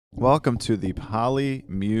Welcome to the Poly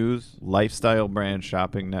Muse Lifestyle Brand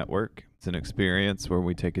Shopping Network. It's an experience where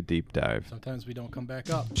we take a deep dive. Sometimes we don't come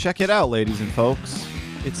back up. Check it out, ladies and folks.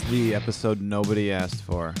 It's the episode nobody asked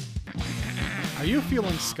for. Are you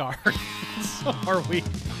feeling scarred? So are we.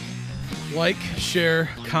 Like,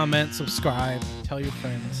 share, comment, subscribe, tell your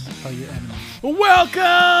friends, tell your enemies.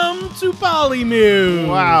 Welcome to Polymuse!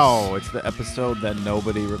 Wow, it's the episode that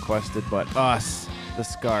nobody requested but us. The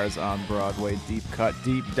Scars on Broadway Deep Cut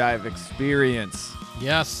Deep Dive Experience.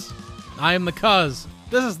 Yes, I am the Cuz.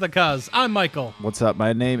 This is the Cuz. I'm Michael. What's up?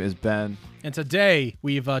 My name is Ben. And today,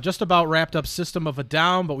 we've just about wrapped up System of a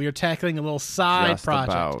Down, but we are tackling a little side Just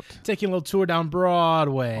project. about. Taking a little tour down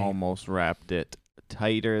Broadway. Almost wrapped it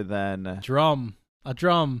tighter than... A drum.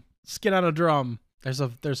 Skin on a drum.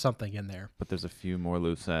 There's something in there. But there's a few more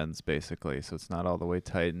loose ends, basically, so it's not all the way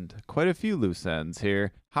tightened. Quite a few loose ends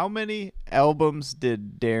here. How many albums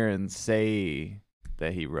did Darren say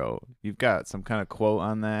that he wrote? You've got some kind of quote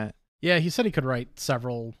on that? Yeah, he said he could write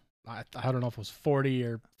several, I don't know if it was 40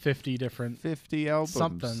 or 50 different... 50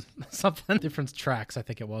 albums. Something. Different tracks, I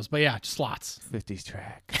think it was. But yeah, just lots. 50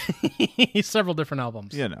 track. Several different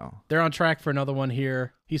albums. You know. They're on track for another one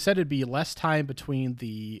here. He said it'd be less time between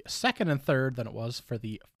the second and third than it was for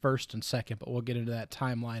the first and second, but we'll get into that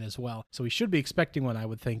timeline as well. So we should be expecting one, I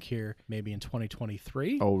would think, here maybe in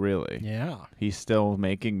 2023. Oh, really? Yeah. He's still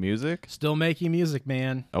making music? Still making music,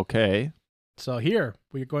 man. Okay. So here,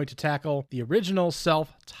 we're going to tackle the original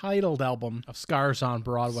self-titled album of Scars on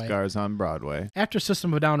Broadway. Scars on Broadway. After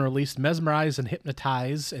System of a Down released Mesmerize and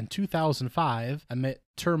Hypnotize in 2005, amid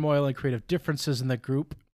turmoil and creative differences in the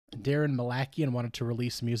group, Darren Malakian wanted to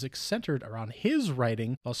release music centered around his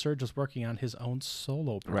writing while Serge was working on his own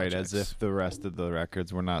solo projects. Right, as if the rest of the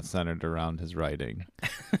records were not centered around his writing.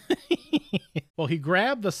 Well, he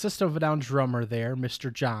grabbed the System of a Down drummer there,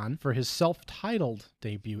 Mr. John, for his self-titled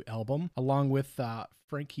debut album, along with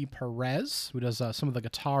Frankie Perez, who does some of the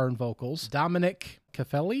guitar and vocals, Dominic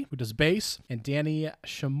Caffelli, who does bass, and Danny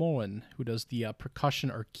Chamoun, who does the percussion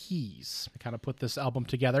or keys. To kind of put this album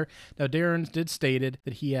together. Now, Darren did stated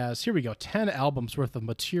that he has, 10 albums worth of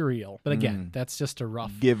material. But again, that's just a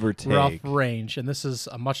rough, give or take, rough range, and this is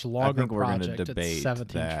a much longer project. I think we're going to debate it's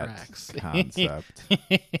 17 that tracks. concept.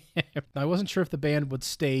 Now, I wasn't sure if the band would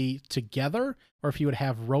stay together or if he would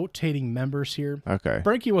have rotating members here. Okay.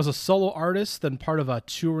 Frankie was a solo artist, then part of a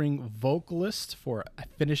touring vocalist for a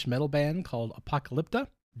Finnish metal band called Apocalypta.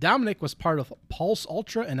 Dominic was part of Pulse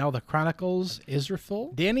Ultra and now the Chronicles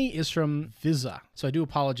Israfil. Danny is from Visa, so I do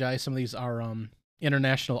apologize. Some of these are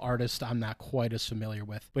international artists I'm not quite as familiar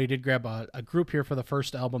with. But he did grab a group here for the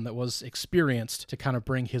first album that was experienced to kind of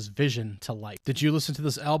bring his vision to life. Did you listen to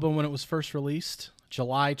this album when it was first released?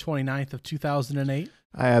 July 29th of 2008?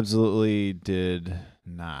 I absolutely did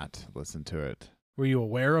not listen to it. Were you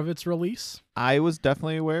aware of its release? I was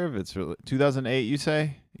definitely aware of its release. 2008, you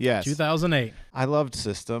say? Yes. 2008. I loved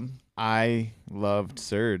System. I loved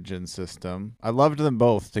Surge and System. I loved them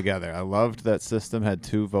both together. I loved that System had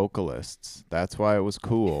two vocalists. That's why it was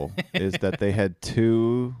cool, is that they had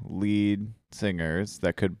two lead singers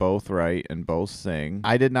that could both write and both sing.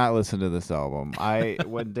 I did not listen to this album.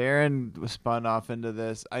 When Darren was spun off into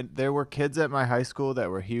this, there were kids at my high school that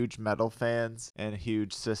were huge metal fans and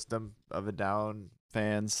huge System of a Down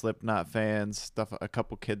fans, Slipknot fans, a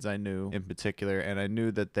couple kids I knew in particular, and I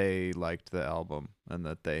knew that they liked the album and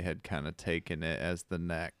that they had kind of taken it as the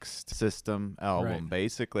next System album,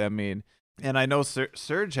 basically. I mean, and I know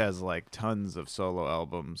Serge has like tons of solo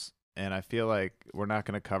albums, and I feel like we're not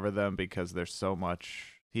going to cover them because there's so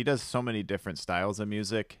much. He does so many different styles of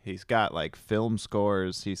music. He's got like film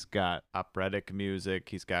scores. He's got operatic music.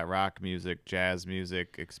 He's got rock music, jazz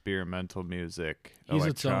music, experimental music,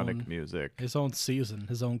 electronic music. His own season,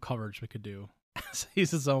 his own coverage we could do.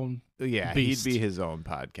 He's his own beast. He'd be his own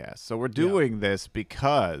podcast. So we're doing this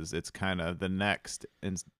because it's kind of the next.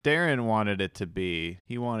 And Darren wanted it to be,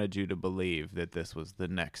 he wanted you to believe that this was the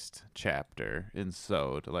next chapter in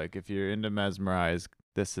Sode. Like if you're into Mesmerize,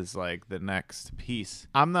 this is like the next piece.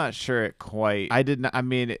 I'm not sure it quite. I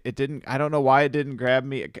don't know why it didn't grab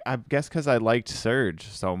me. I guess because I liked Surge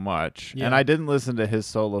so much. Yeah. And I didn't listen to his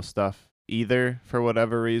solo stuff either for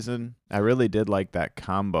whatever reason. I really did like that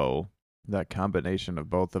combination of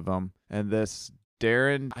both of them. And this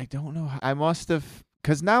Darren, I don't know. I must have,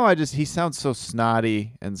 because now he sounds so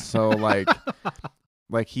snotty and so like,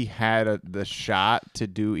 like he had the shot to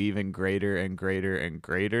do even greater and greater and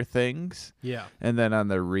greater things. Yeah. And then on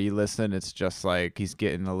the re-listen, it's just like he's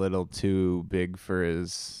getting a little too big for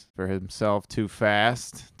his for himself too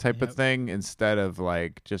fast type of Yep. thing, instead of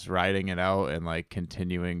like just writing it out and like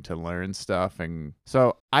continuing to learn stuff. And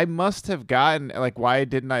so I must have gotten like, why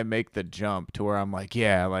didn't I make the jump to where I'm like,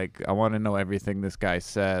 yeah, like I want to know everything this guy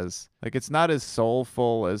says. Like it's not as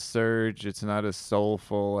soulful as Surge, it's not as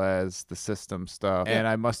soulful as the System stuff. And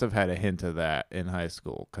I must have had a hint of that in high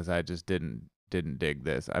school because I just didn't dig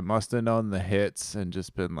this. I must have known the hits and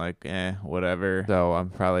just been like, whatever. So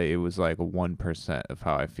it was like 1% of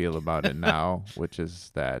how I feel about it now, which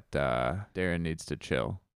is that Darren needs to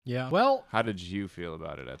chill. Yeah. Well, how did you feel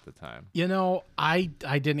about it at the time? I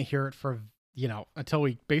didn't hear it for, until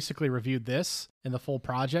we basically reviewed this in the full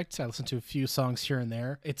project. I listened to a few songs here and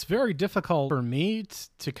there. It's very difficult for me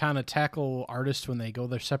to kind of tackle artists when they go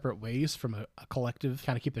their separate ways from a collective,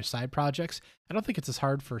 kind of keep their side projects. I don't think it's as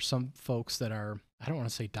hard for some folks that are, I don't want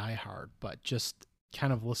to say die hard, but just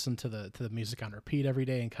kind of listen to the music on repeat every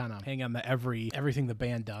day and kind of hang on to everything the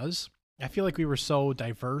band does. I feel like we were so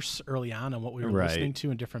diverse early on what we were listening to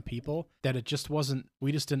and different people that it just wasn't,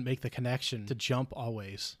 we just didn't make the connection to jump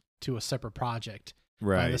always to a separate project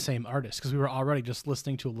by the same artist, because we were already just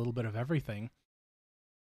listening to a little bit of everything.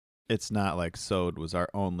 It's not like Sode was our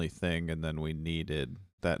only thing and then we needed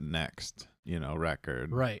that next,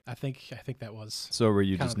 record. Right. I think that was. So were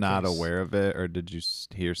you just not aware of it, or did you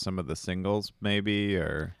hear some of the singles maybe,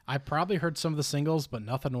 or? I probably heard some of the singles, but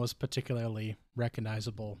nothing was particularly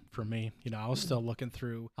recognizable for me. I was still looking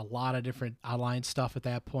through a lot of different online stuff at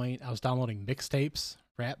that point. I was downloading mixtapes,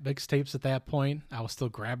 rap mixtapes at that point. I was still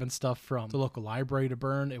grabbing stuff from the local library to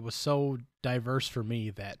burn. It was so diverse for me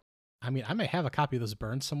that, I may have a copy of this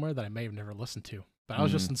burned somewhere that I may have never listened to. But I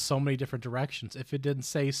was just in so many different directions. If it didn't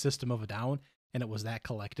say System of a Down and it was that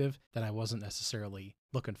collective, then I wasn't necessarily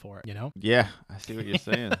looking for it, Yeah, I see what you're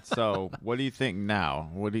saying. So what do you think now?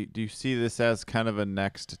 Do you see this as kind of a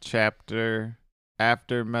next chapter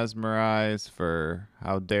after Mesmerize for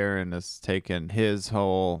how Darren has taken his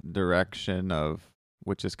whole direction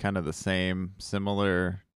which is kind of the same,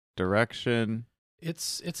 similar direction?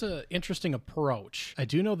 It's an interesting approach. I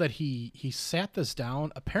do know that he sat this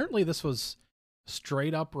down. Apparently this was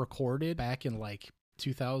straight up recorded back in like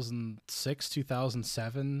 2006,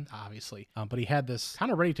 2007, obviously. But he had this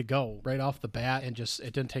kind of ready to go right off the bat, and it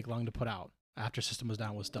didn't take long to put out after System was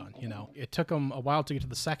Down was done. It took him a while to get to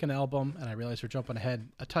the second album, and I realize we're jumping ahead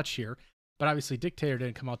a touch here, but obviously Dictator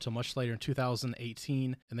didn't come out till much later in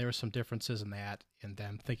 2018, and there were some differences in that and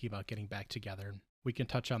them thinking about getting back together. We can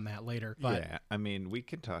touch on that later. But yeah, we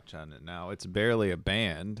can touch on it now. It's barely a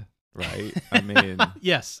band. Right?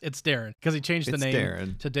 Yes, it's Darren, because he changed the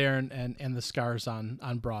name to Darren and the Scars on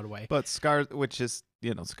Broadway. But Scars, which is,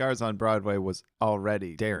 Scars on Broadway was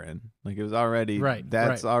already Darren. Like it was already,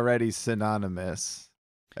 that's already synonymous.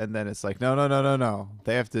 And then it's like, no.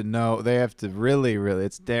 They have to really,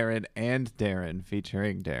 it's Darren and Darren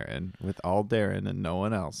featuring Darren with all Darren and no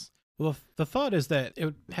one else. Well, the thought is that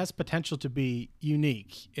it has potential to be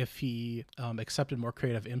unique if he accepted more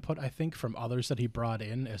creative input, I think, from others that he brought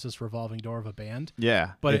in as this revolving door of a band.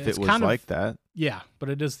 Yeah, but if it was like that. Yeah, but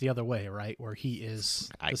it is the other way, right? Where he is,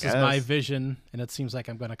 this is my vision, and it seems like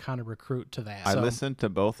I'm going to kind of recruit to that. I listened to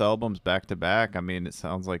both albums back to back. It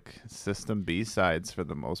sounds like System B-sides for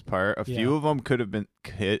the most part. A few of them could have been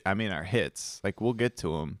are hits. Like, we'll get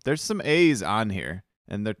to them. There's some A's on here.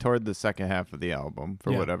 And they're toward the second half of the album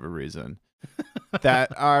for whatever reason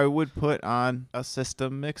that I would put on a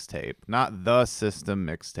System mixtape. Not the System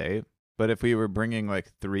mixtape, but if we were bringing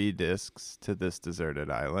like 3 discs to this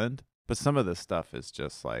deserted island. But some of this stuff is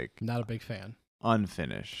just like... Not a big fan.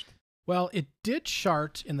 Unfinished. Well, it did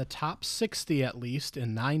chart in the top 60 at least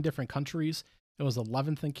in 9 different countries. It was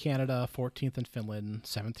 11th in Canada, 14th in Finland,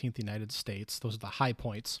 17th United States. Those are the high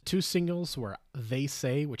points. 2 singles were They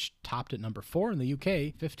Say, which topped at number 4 in the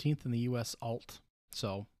UK, 15th in the US alt.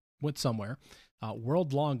 So went somewhere.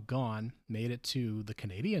 World Long Gone made it to the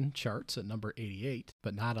Canadian charts at number 88,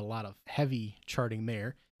 but not a lot of heavy charting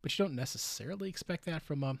there. But you don't necessarily expect that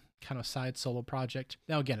from a kind of side solo project.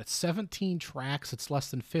 Now, again, it's 17 tracks. It's less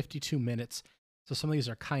than 52 minutes. So some of these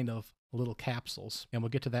are kind of little capsules, and we'll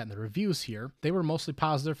get to that in the reviews here. They were mostly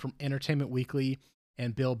positive from Entertainment Weekly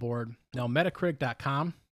and Billboard. Now,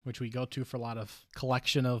 Metacritic.com, which we go to for a lot of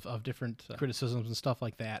collection of different criticisms and stuff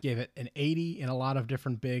like that, gave it an 80 in a lot of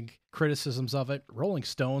different big criticisms of it. Rolling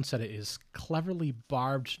Stone said it is cleverly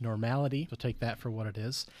barbed normality. So take that for what it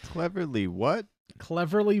is. Cleverly what?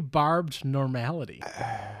 Cleverly barbed normality.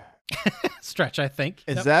 Stretch, I think.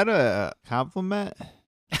 Is that a compliment?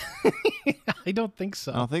 I don't think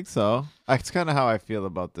so. I don't think so. That's kind of how I feel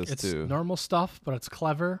about this, too. It's normal stuff, but it's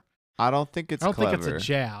clever. I don't think it's I don't clever. think it's a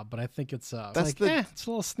jab, but I think it's That's like, it's a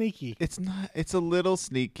little sneaky. It's not. It's a little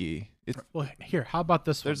sneaky. Well, here, how about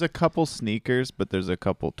this There's one? a couple sneakers, but there's a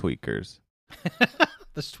couple tweakers.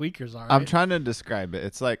 The tweakers are. I'm trying to describe it.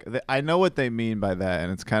 It's like I know what they mean by that,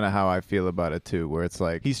 and it's kind of how I feel about it too. Where it's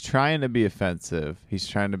like he's trying to be offensive, he's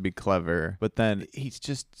trying to be clever, but then he's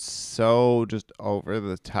just so just over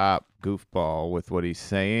the top goofball with what he's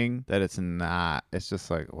saying that it's not. It's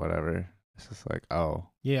just like whatever. It's just like, oh,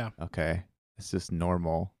 Yeah. okay. It's just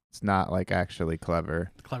normal. It's not like actually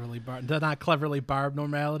clever. Cleverly barbed. They're not cleverly barbed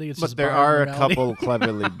normality. It's But just there barbed are normality. a couple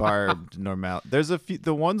cleverly barbed normal. There's a few.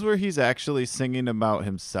 The ones where he's actually singing about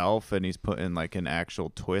himself and he's putting like an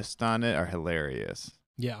actual twist on it are hilarious.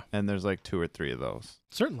 Yeah, And there's like 2 or 3 of those.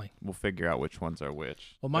 certainly. We'll figure out which ones are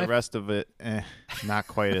which. Well, The rest of it, not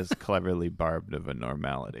quite as cleverly barbed of a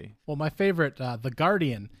normality. Well, my favorite, The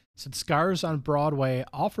Guardian, said Scars on Broadway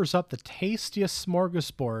offers up the tastiest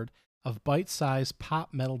smorgasbord of bite-sized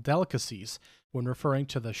pop metal delicacies when referring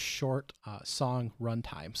to the short song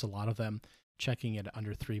runtimes, a lot of them checking in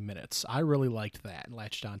under 3 minutes. I really liked that and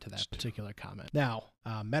latched onto that particular comment. Now,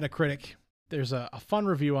 Metacritic, there's a fun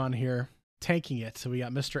review on here, tanking it. So we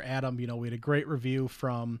got Mr. Adam, we had a great review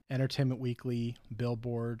from Entertainment Weekly,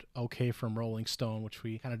 Billboard, okay from Rolling Stone, which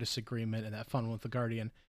we kind of disagreement, and that fun one with The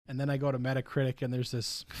Guardian. And then I go to Metacritic, and there's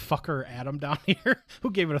this fucker Adam down here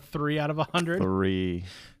who gave it a 3 out of 100. 3.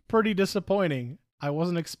 Pretty disappointing. I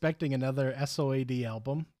wasn't expecting another SOAD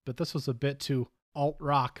album, but this was a bit too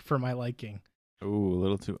alt-rock for my liking. Ooh, a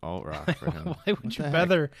little too alt-rock for him. Why would you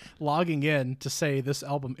bother logging in to say this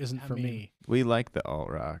album isn't for me? We like the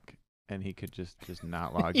alt-rock. And he could just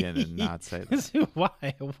not log in and not say that.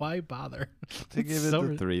 Why bother? To give it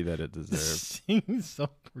the 3 that it deserves. Seems so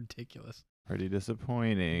ridiculous. Pretty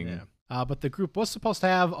disappointing. Yeah. But the group was supposed to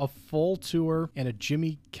have a full tour and a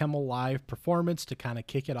Jimmy Kimmel Live performance to kind of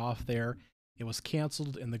kick it off there. It was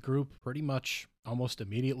canceled, and the group pretty much almost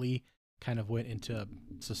immediately kind of went into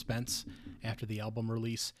suspense after the album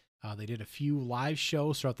release. They did a few live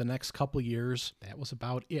shows throughout the next couple years. That was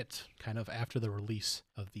about it, kind of after the release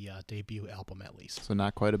of the debut album, at least. So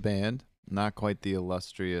not quite a band, not quite the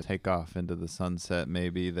illustrious takeoff into the sunset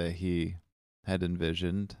maybe that he had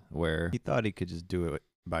envisioned, where he thought he could just do it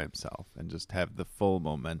by himself and just have the full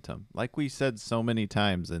momentum. Like we said so many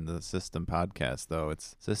times in the System podcast, though,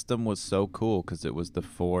 System was so cool because it was the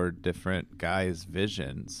 4 different guys'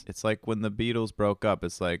 visions. It's like when the Beatles broke up,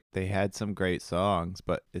 it's like they had some great songs,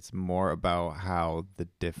 but it's more about how the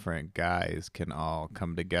different guys can all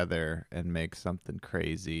come together and make something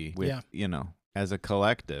crazy with, as a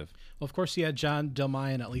collective. Well, of course, you had John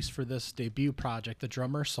Delmayan, at least for this debut project, the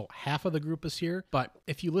drummer, so half of the group is here. But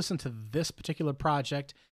if you listen to this particular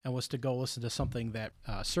project and was to go listen to something that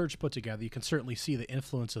Serge put together, you can certainly see the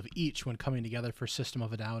influence of each when coming together for System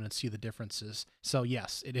of a Down and see the differences. So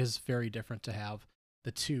yes, it is very different to have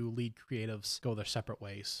the 2 lead creatives go their separate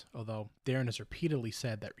ways. Although Darren has repeatedly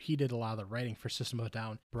said that he did a lot of the writing for System of a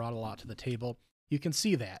Down, brought a lot to the table. You can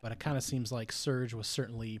see that, but it kind of seems like Serge was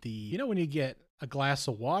certainly the, when you get a glass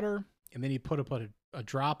of water and then you put a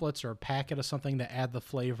droplets or a packet of something to add the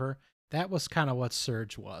flavor. That was kind of what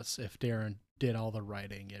Serge was, if Darren did all the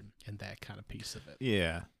writing and that kind of piece of it.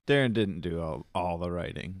 Yeah, Darren didn't do all the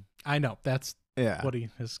writing. I know, that's what he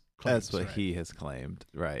has claimed. That's what he has claimed,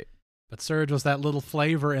 right. But Serge was that little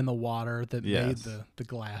flavor in the water that made the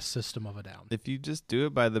glass System of a Down. If you just do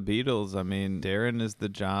it by the Beatles, I mean, Darren is the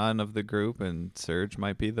John of the group and Serge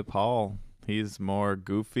might be the Paul. He's more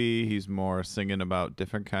goofy. He's more singing about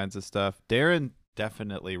different kinds of stuff. Darren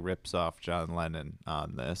definitely rips off John Lennon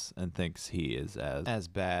on this and thinks he is as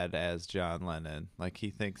bad as John Lennon. Like, he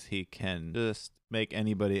thinks he can just make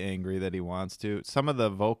anybody angry that he wants to. Some of the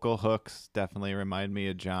vocal hooks definitely remind me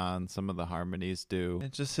of John. Some of the harmonies do.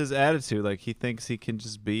 It's just his attitude. Like, he thinks he can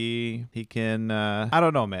just be, I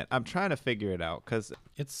don't know, man. I'm trying to figure it out because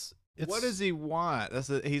it's what does he want?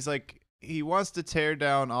 He's like, he wants to tear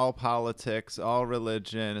down all politics, all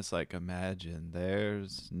religion. It's like, imagine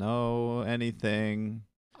there's no anything.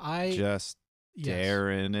 Just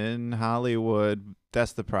Darren in Hollywood.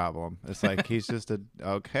 That's the problem. It's like he's just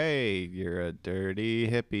okay, you're a dirty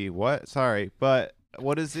hippie. What? Sorry, but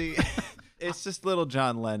what is he? It's just little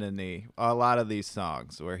John Lennon-y, a lot of these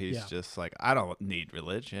songs where he's just like, I don't need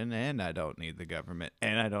religion, and I don't need the government,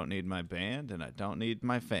 and I don't need my band, and I don't need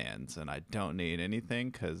my fans, and I don't need anything,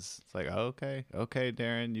 because it's like, okay,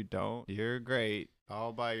 Darren, you're great,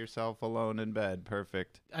 all by yourself alone in bed,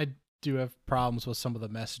 perfect. I do have problems with some of the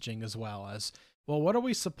messaging as well as, well, what are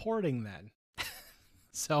we supporting then?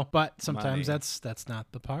 But sometimes that's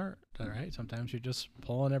not the part, all right? Sometimes you're just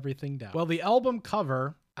pulling everything down. Well, the album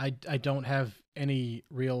cover, I don't have any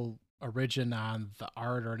real origin on the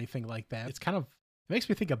art or anything like that. It's kind of, it makes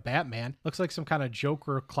me think of Batman. Looks like some kind of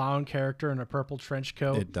Joker clown character in a purple trench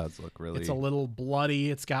coat. It does look really. It's a little bloody.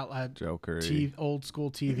 It's got a Joker, old school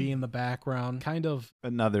TV in the background. Kind of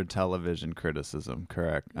another television criticism.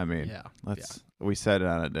 Correct. I mean, we said it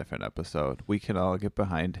on a different episode. We can all get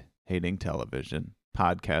behind hating television.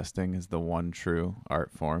 Podcasting is the one true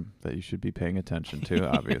art form that you should be paying attention to,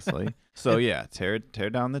 obviously. So yeah, tear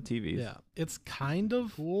down the TVs. Yeah, it's kind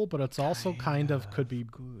of cool, but it's also kind of could be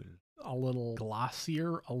good. A little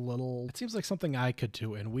glossier, a little. It seems like something I could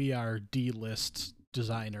do, and we are D-list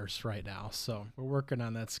designers right now, so we're working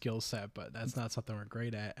on that skill set, but that's not something we're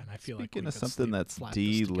great at, and I feel Speaking like of something that's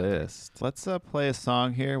D-list, let's play a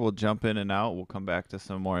song here. We'll jump in and out. We'll come back to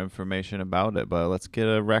some more information about it, but let's get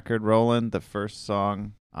a record rolling. The first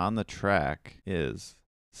song on the track is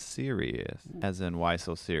Serious, as in why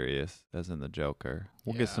so serious, as in the Joker.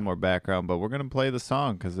 We'll get some more background, but we're going to play the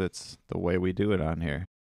song because it's the way we do it on here.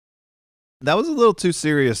 That was a little too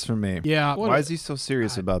serious for me. Yeah. Why is he so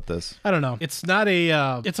serious about this? I don't know. It's not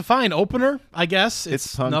a, it's a fine opener, I guess.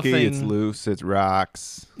 It's punky, it's loose, it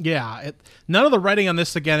rocks. Yeah. None of the writing on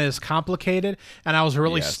this, again, is complicated, and I was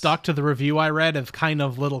really stuck to the review I read of kind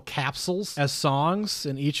of little capsules as songs,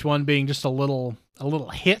 and each one being just a little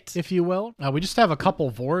hit, if you will. We just have a couple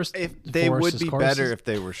They would be better if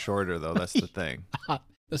they were shorter, though. That's the thing.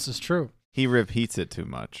 This is true. He repeats it too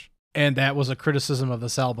much. And that was a criticism of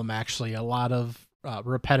this album, actually. A lot of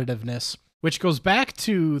repetitiveness, which goes back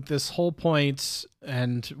to this whole point,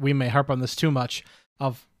 and we may harp on this too much,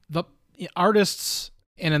 of the artists,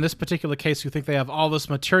 and in this particular case, who think they have all this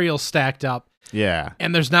material stacked up. Yeah.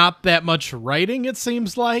 And there's not that much writing, it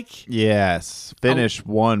seems like. Yes. Finish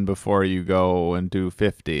one before you go and do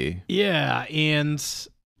 50. Yeah, and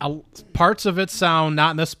parts of it sound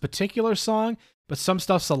not in this particular song, but some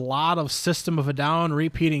stuff's a lot of System of a Down,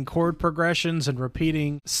 repeating chord progressions and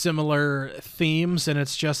repeating similar themes, and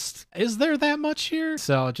it's just, is there that much here?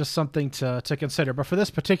 So just something to consider. But for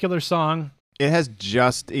this particular song, it has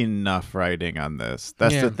just enough writing on this.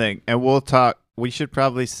 That's the thing. And we should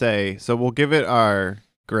probably say, so we'll give it our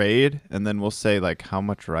grade, and then we'll say like how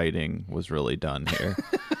much writing was really done here.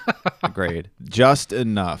 Grade. Just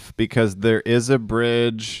enough, because there is a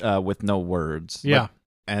bridge with no words. Yeah.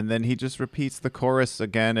 And then he just repeats the chorus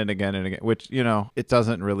again and again and again, which, it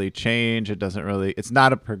doesn't really change. It's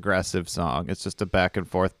not a progressive song. It's just a back and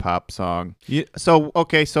forth pop song. So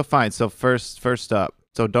fine. So first up,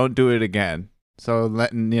 so don't do it again. So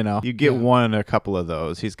you get one a couple of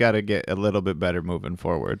those. He's got to get a little bit better moving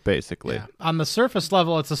forward, basically. Yeah. On the surface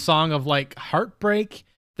level, it's a song of like heartbreak.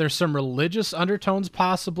 There's some religious undertones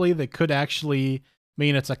possibly that could actually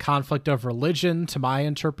mean it's a conflict of religion to my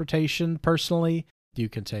interpretation personally. You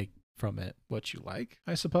can take from it what you like,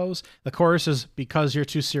 I suppose. The chorus is, because you're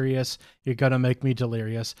too serious, you're going to make me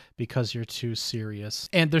delirious, because you're too serious.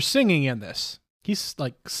 And they're singing in this. He's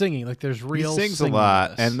like singing, like there's real singing. He sings a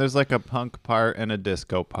lot, and there's like a punk part and a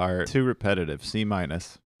disco part. Too repetitive. C-.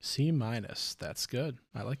 C-. That's good.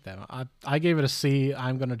 I like that. I gave it a C.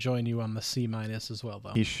 I'm going to join you on the C- as well,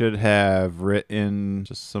 though. He should have written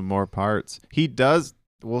just some more parts. He does.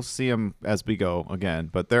 We'll see him as we go again,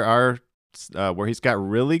 but there are where he's got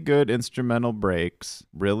really good instrumental breaks,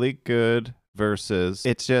 really good verses.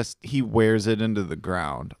 It's just he wears it into the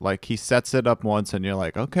ground. Like he sets it up once and you're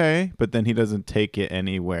like, okay, but then he doesn't take it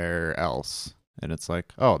anywhere else. And it's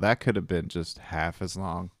like, oh, that could have been just half as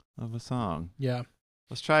long of a song. Yeah.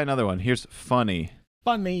 Let's try another one. Here's Funny.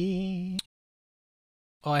 Funny.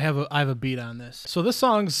 Oh, I have a beat on this. So this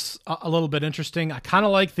song's a little bit interesting. I kind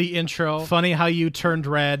of like the intro. Funny how you turned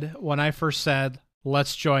red when I first said,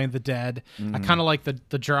 let's join the dead. I kind of like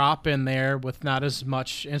the drop in there with not as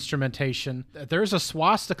much instrumentation. There's a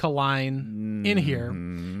swastika line in here.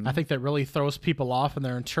 I think that really throws people off in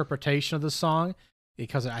their interpretation of the song,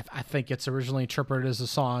 because I think it's originally interpreted as a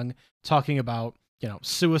song talking about,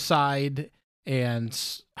 suicide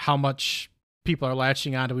and how much people are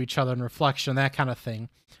latching onto each other in reflection, that kind of thing.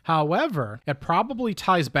 However, it probably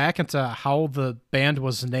ties back into how the band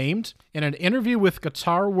was named. In an interview with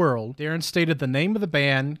Guitar World, Darren stated the name of the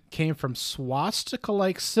band came from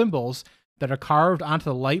swastika-like symbols that are carved onto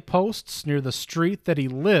the light posts near the street that he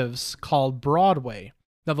lives, called Broadway.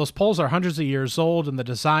 Now, those poles are hundreds of years old, and the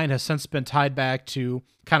design has since been tied back to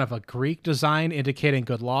kind of a Greek design indicating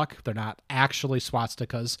good luck. They're not actually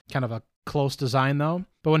swastikas, kind of a close design, though.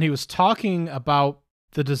 But when he was talking about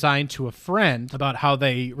the design to a friend about how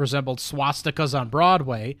they resembled swastikas on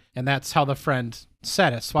Broadway, and that's how the friend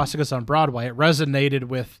said it, swastikas on Broadway, it resonated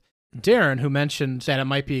with Darren, who mentioned that it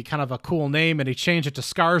might be kind of a cool name, and he changed it to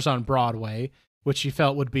Scars on Broadway, which he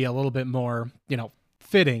felt would be a little bit more,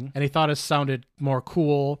 fitting, and he thought it sounded more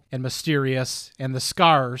cool and mysterious, and the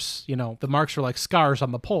scars, the marks were like scars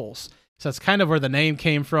on the poles. So that's kind of where the name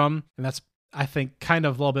came from, and that's, I think, kind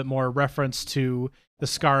of a little bit more reference to the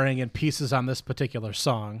scarring and pieces on this particular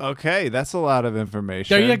song. Okay, that's a lot of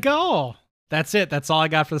information. There you go. That's it. That's all I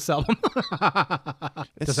got for this album.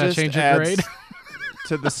 Does that change your grade?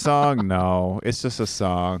 To the song, no. It's just a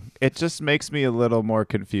song. It just makes me a little more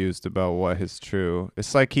confused about what is true.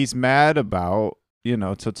 It's like he's mad about,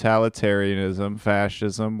 totalitarianism,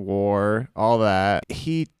 fascism, war, all that.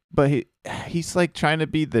 He's like trying to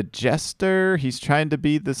be the jester. He's trying to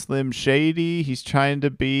be the Slim Shady. He's trying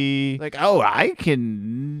to be like, oh, I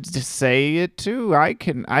can say it too. I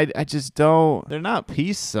just don't. They're not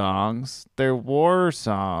peace songs. They're war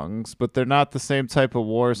songs, but they're not the same type of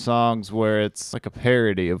war songs where it's like a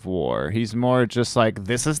parody of war. He's more just like,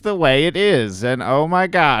 this is the way it is. And oh my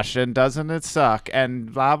gosh. And doesn't it suck?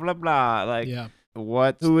 And blah, blah, blah. Like, yeah.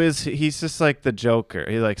 He's just like the Joker.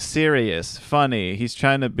 He's like serious, funny. He's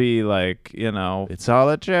trying to be like, it's all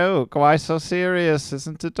a joke. Why so serious?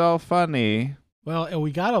 Isn't it all funny? Well,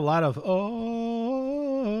 we got a lot of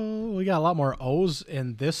we got a lot more O's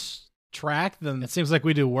in this track than it seems like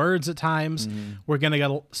we do words at times. We're gonna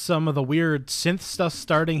get some of the weird synth stuff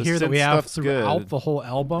starting here that we have throughout the whole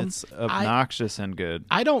album. It's obnoxious and good.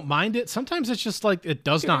 I don't mind it. Sometimes it's just like it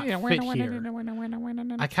does not fit here.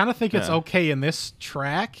 I kind of think it's okay in this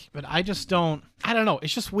track, but I don't know.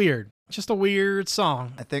 It's just weird. It's just a weird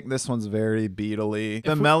song. I think this one's very Beatle-y.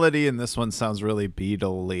 The melody in this one sounds really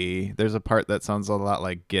Beatle-y. There's a part that sounds a lot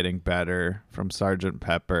like Getting Better from Sgt.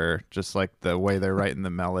 Pepper, just like the way they're writing the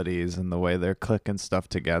melodies and the way they're clicking stuff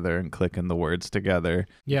together and clicking the words together.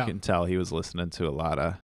 Yeah. You can tell he was listening to a lot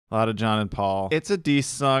of John and Paul. It's a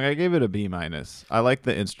decent song. I gave it a B-. I like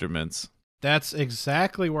the instruments. That's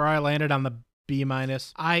exactly where I landed on the B-.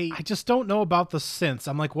 I just don't know about the synths.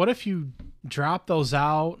 I'm like, what if you drop those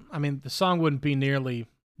out? I mean, the song wouldn't be nearly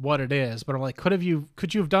what it is, but I'm like, could you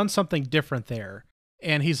have done something different there?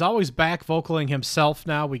 And he's always back vocaling himself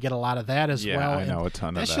now. We get a lot of that as well. Yeah, I know a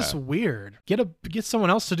ton of that. That's just weird. Get someone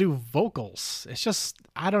else to do vocals. It's just,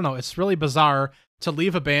 I don't know. It's really bizarre to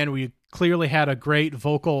leave a band where you clearly had a great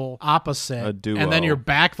vocal opposite, a duo, and then you're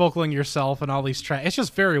back vocaling yourself and all these tracks. It's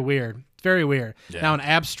just very weird. Very weird. Yeah. Now, an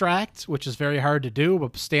Abstract, which is very hard to do,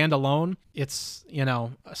 but stand alone, it's,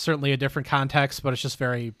 certainly a different context, but it's just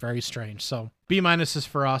very, very strange. So B- is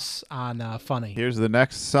for us on Funny. Here's the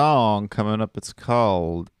next song coming up. It's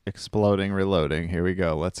called Exploding Reloading. Here we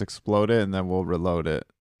go. Let's explode it, and then we'll reload it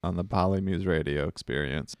on the Polymuse Radio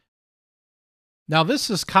experience. Now,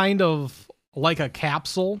 this is kind of like a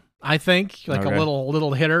capsule, I think, like a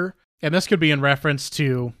little hitter. And this could be in reference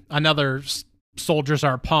to another Soldiers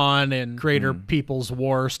Are Pawn and Greater People's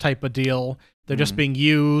Wars type of deal. They're just being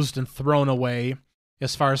used and thrown away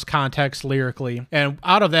as far as context lyrically. And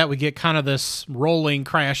out of that, we get kind of this rolling,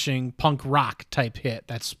 crashing punk rock type hit.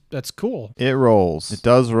 That's cool. It rolls. It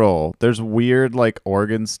does roll. There's weird like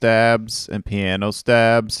organ stabs and piano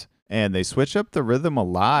stabs. And they switch up the rhythm a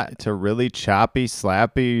lot to really choppy,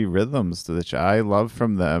 slappy rhythms, which I love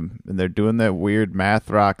from them. And they're doing that weird math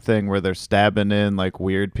rock thing where they're stabbing in like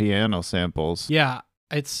weird piano samples. Yeah,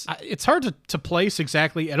 it's hard to place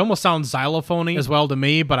exactly. It almost sounds xylophony as well to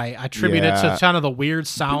me, but I attribute it to kind of the weird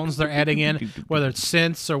sounds they're adding in, whether it's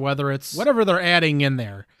synths or whether it's whatever they're adding in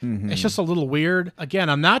there. It's just a little weird. Again,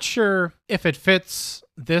 I'm not sure if it fits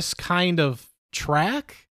this kind of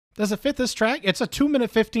track. Does it fit this track? It's a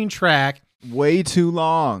 2-minute 15 track. Way too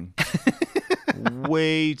long.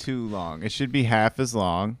 Way too long. It should be half as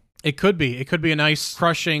long. It could be. It could be a nice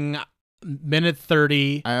crushing minute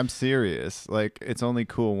 30. I am serious. Like, it's only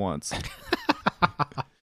cool once.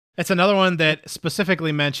 It's another one that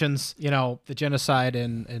specifically mentions, the genocide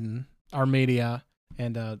in Armenia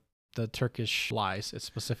and the Turkish lies. It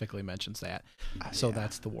specifically mentions that. So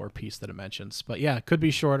that's the war piece that it mentions. But yeah, it could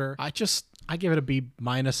be shorter. I give it a B-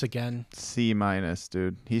 again. C-,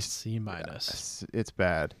 dude. He's C-. It's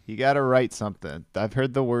bad. You got to write something. I've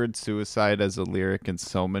heard the word suicide as a lyric in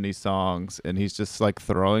so many songs, and he's just like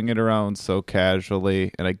throwing it around so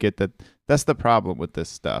casually. And I get that that's the problem with this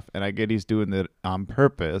stuff. And I get he's doing it on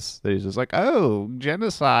purpose. That he's just like, oh,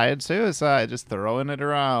 genocide, suicide, just throwing it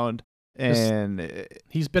around. And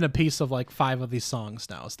he's been a piece of like 5 of these songs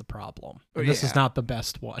now is the problem. And this is not the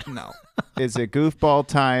best one. No. Is it goofball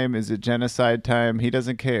time? Is it genocide time? He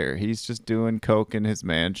doesn't care. He's just doing coke in his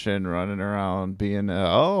mansion, running around being,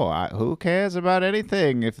 who cares about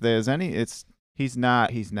anything? If there's any, he's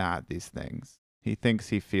not these things. He thinks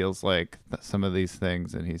he feels like some of these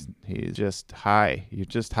things, and he's just high. You're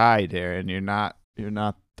just high, Darren. You're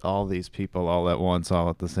not all these people all at once, all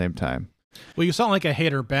at the same time. Well, you sound like a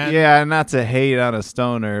hater, Ben. Yeah, not to hate on a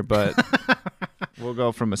stoner, but we'll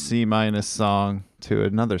go from a C- song to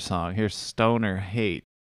another song. Here's Stoner Hate.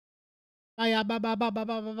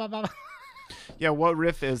 Yeah, what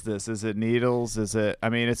riff is this? Is it Needles? Is it? I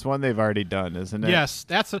mean, it's one they've already done, isn't it? Yes,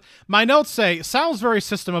 my notes say sounds very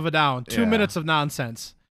System of a Down. 2 minutes of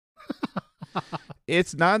nonsense.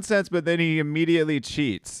 It's nonsense, but then he immediately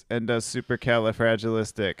cheats and does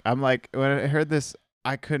supercalifragilistic. I'm like, when I heard this,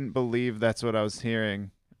 I couldn't believe that's what I was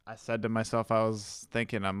hearing. I said to myself, I was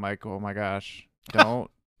thinking, I'm like, oh my gosh, don't,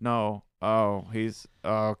 no. Oh, he's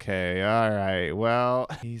okay. All right. Well,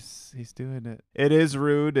 he's doing it. It is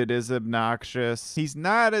rude. It is obnoxious. He's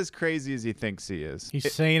not as crazy as he thinks he is.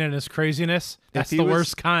 He's saying in his craziness. That's the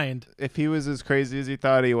worst kind. If he was as crazy as he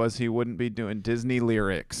thought he was, he wouldn't be doing Disney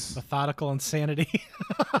lyrics. Methodical insanity.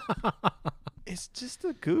 It's just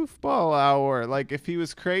a goofball hour. Like, if he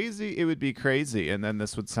was crazy, it would be crazy, and then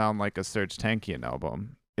this would sound like a Serj Tankian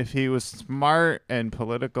album. If he was smart and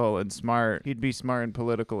political and smart, he'd be smart and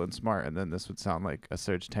political and smart, and then this would sound like a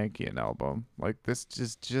Serj Tankian album. Like, this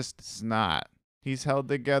just snot. He's held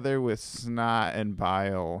together with snot and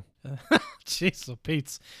bile. Jeez, so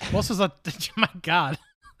Pete's. This is my God.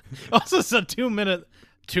 This is a 2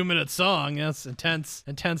 minute song. That's intense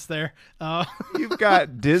there. You've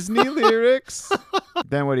got Disney lyrics.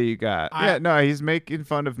 Then what do you got? He's making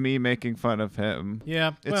fun of me, making fun of him.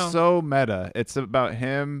 Yeah, it's so meta. It's about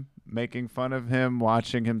him making fun of him,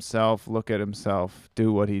 watching himself, look at himself,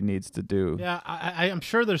 do what he needs to do. Yeah, I'm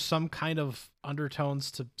sure there's some kind of undertones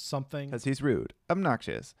to something. Because he's rude,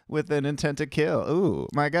 obnoxious, with an intent to kill. Ooh,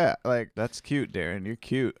 my God. Like, that's cute, Darren. You're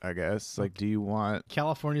cute, I guess. Like, do you want...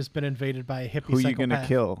 California's been invaded by a hippie Who are you psychopath. going to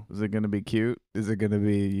kill? Is it going to be cute? Is it going to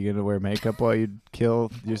be... You going to wear makeup while you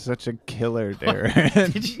kill? You're such a killer,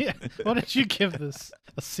 Darren. What did you give this?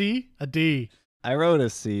 A C? A D? I wrote a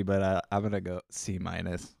C, but I'm going to go C-.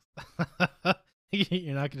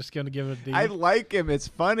 You're not just going to give it a D? I like him. It's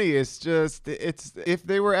funny. It's just, if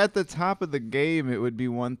they were at the top of the game, it would be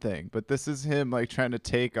one thing. But this is him like trying to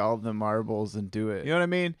take all the marbles and do it. You know what I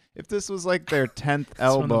mean? If this was like their 10th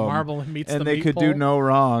album when the marble meets and the they meat could pole. do no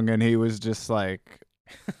wrong and he was just like,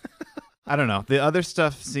 I don't know. The other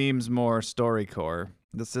stuff seems more storycore.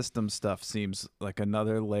 The System stuff seems like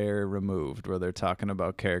another layer removed where they're talking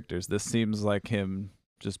about characters. This seems like him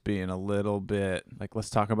just being a little bit like,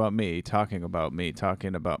 let's talk about me, talking about,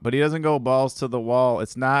 but he doesn't go balls to the wall.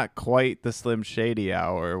 It's not quite the Slim Shady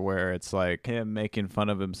hour where it's like him making fun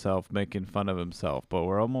of himself, but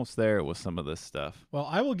we're almost there with some of this stuff. Well,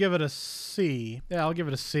 I will give it a C. Yeah, I'll give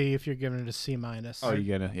it a C if you're giving it a C-. Oh,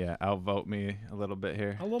 you're gonna outvote me a little bit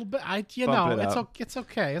here? A little bit. It's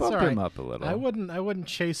okay. It's Bump all right. him up a little. I wouldn't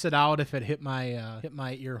chase it out if it hit my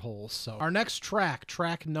ear holes. So our next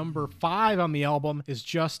track number 5 on the album is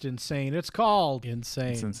just insane. It's called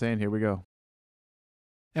Insane. It's insane. Here we go.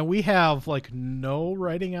 And we have like no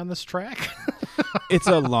writing on this track. It's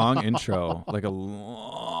a long intro,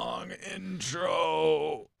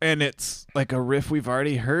 and it's like a riff we've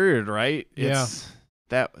already heard, right? Yeah. It's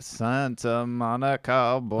that Santa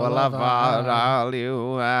Monica Boulevard. You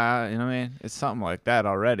know what I mean? It's something like that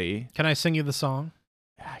already. Can I sing you the song?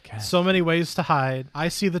 Yeah, I guess. So many ways to hide. I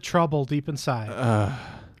see the trouble deep inside.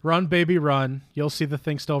 Run, baby, run. You'll see the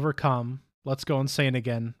things to overcome. Let's go insane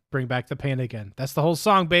again. Bring back the pain again. That's the whole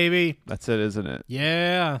song, baby. That's it, isn't it?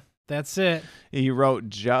 Yeah, that's it. He wrote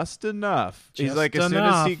just enough. He's like, Just as soon as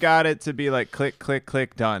enough. he got it to be like, click, click,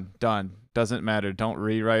 click, done. Doesn't matter. Don't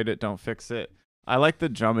rewrite it. Don't fix it. I like the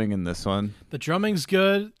drumming in this one. The drumming's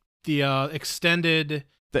good. The extended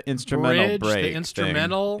The instrumental bridge, break the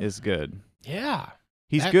instrumental thing is good. Yeah.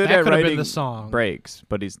 He's That- good that at could have been writing the song. breaks,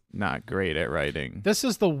 but he's not great at writing. This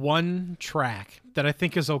is the one track that I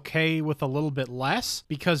think is okay with a little bit less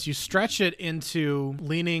because you stretch it into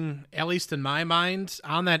leaning, at least in my mind,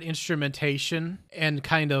 on that instrumentation and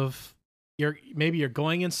kind of you're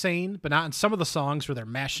going insane, but not in some of the songs where they're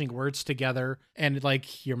mashing words together and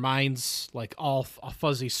like your mind's like all a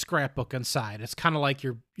fuzzy scrapbook inside. It's kind of like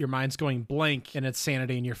your mind's going blank in its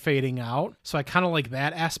sanity and you're fading out. So I kind of like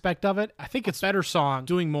that aspect of it. I think it's a better song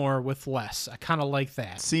doing more with less. I kind of like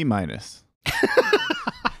that. C-.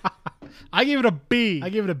 I give it a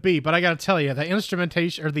B, but I got to tell you, the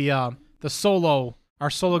instrumentation or the solo, our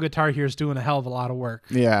solo guitar here is doing a hell of a lot of work.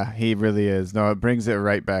 Yeah, he really is. No, it brings it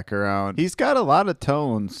right back around. He's got a lot of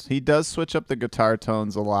tones. He does switch up the guitar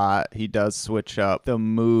tones a lot. He does switch up the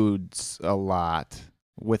moods a lot,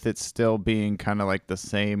 with it still being kind of like the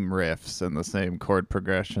same riffs and the same chord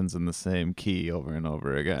progressions and the same key over and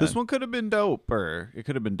over again. This one could have been doper. It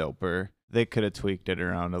could have been doper. They could have tweaked it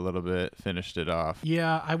around a little bit, finished it off.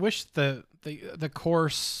 Yeah, I wish the the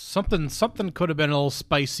chorus, something could have been a little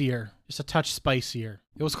spicier, just a touch spicier.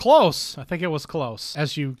 It was close. I think it was close.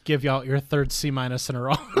 As you give out your third C- in a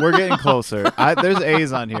row. We're getting closer. There's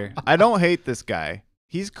A's on here. I don't hate this guy.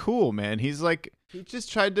 He's cool, man. He's like, he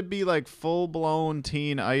just tried to be like full-blown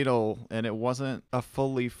teen idol, and it wasn't a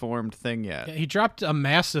fully formed thing yet. Yeah, he dropped a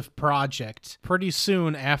massive project pretty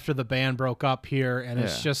soon after the band broke up here, and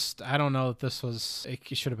it's just, I don't know if this was,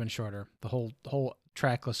 it should have been shorter. The whole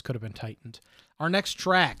track list could have been tightened. Our next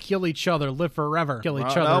track, Kill Each Other, Live Forever. Kill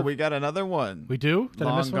Each Other. No, we got another one. We do? Did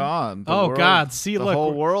I miss Long one? gone. The Oh, world, God. See, the look.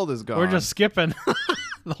 whole world is gone. We're just skipping.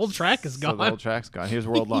 The whole track is gone. So the whole track's gone. Here's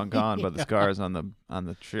World Long Gone, but the Scars on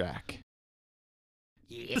the track.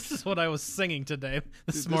 This is what I was singing today,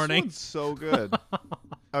 this Dude, morning. This one's so good.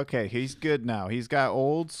 Okay, he's good now. He's got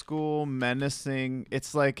old school menacing.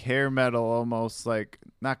 It's like hair metal almost, like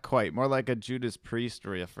not quite, more like a Judas Priest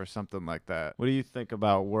riff or something like that. What do you think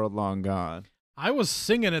about World Long Gone? I was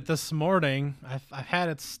singing it this morning. I've had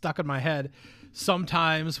it stuck in my head.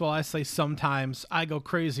 Sometimes, well, I say sometimes, I go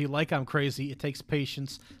crazy like I'm crazy. It takes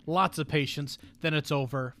patience, lots of patience. Then it's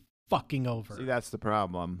over. Fucking over. See, that's the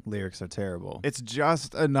problem. Lyrics are terrible. It's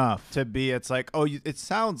just enough to be, it's like, oh, it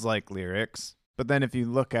sounds like lyrics. But then if you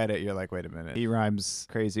look at it, you're like, wait a minute. He rhymes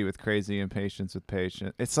crazy with crazy and patience with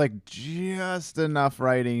patient. It's like just enough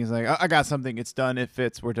writing. He's like, I got something. It's done. It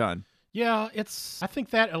fits. We're done. Yeah, I think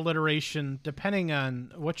that alliteration, depending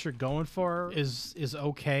on what you're going for, is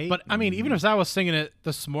okay. But I mean, even as I was singing it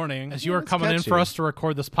this morning, as you were coming in for us to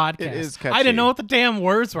record this podcast, It is catchy. I didn't know what the damn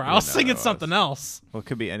words were. I was singing something else. Well, it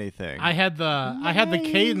could be anything. I had the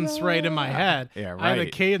cadence right in my head. Yeah, right. I had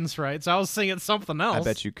the cadence right, so I was singing something else. I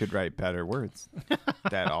bet you could write better words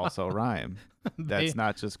that also rhyme. That's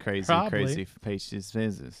not just crazy, Probably. crazy patience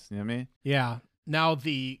business. You know what I mean? Yeah. Now,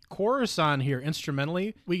 the chorus on here,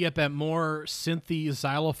 instrumentally, we get that more synthy,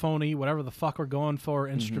 xylophony, whatever the fuck we're going for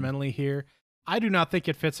instrumentally here. I do not think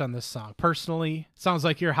it fits on this song. Personally, sounds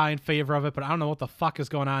like you're high in favor of it, but I don't know what the fuck is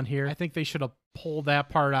going on here. I think they should have pulled that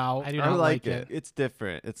part out. I do not like it. It's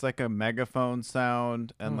different. It's like a megaphone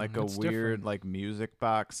sound and like a weird different. like music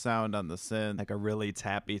box sound on the synth, like a really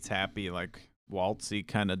tappy, like waltzy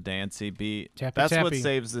kind of dancey beat. That's what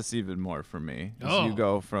saves this even more for me. Oh. You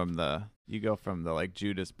go from the like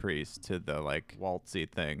Judas Priest to the like waltzy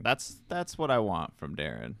thing. That's what I want from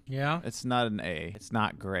Darren. Yeah. It's not an A. It's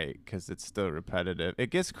not great because it's still repetitive. It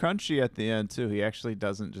gets crunchy at the end too. He actually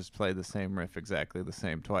doesn't just play the same riff exactly the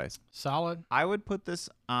same twice. Solid. I would put this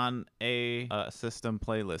on a system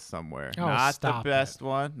playlist somewhere. Oh, not stop the best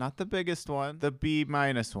one, not the biggest one, the B-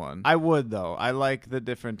 one. I would though. I like the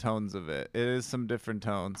different tones of it. It is some different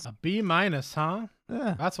tones. A B-, huh?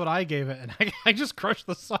 Yeah. That's what I gave it, and I just crushed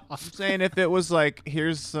the song. I'm saying if it was like,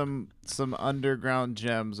 here's some underground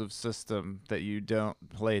gems of system that you don't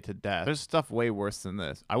play to death. There's stuff way worse than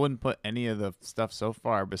this. I wouldn't put any of the stuff so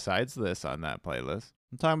far besides this on that playlist.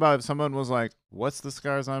 I'm talking about if someone was like, what's the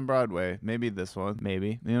Scars on Broadway? Maybe this one.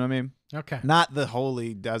 Maybe. You know what I mean? Okay. Not the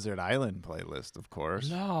Holy Desert Island playlist, of course.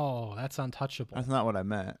 No, that's untouchable. That's not what I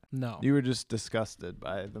meant. No. You were just disgusted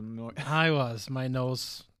by the noise. I was. My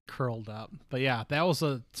nose curled up. But yeah,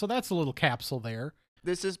 so that's a little capsule there.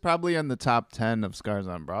 This is probably in the top 10 of Scars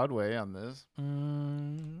on Broadway on this.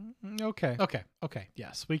 Okay.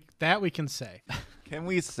 Yes, we can say. Can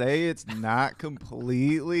we say it's not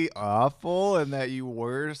completely awful and that you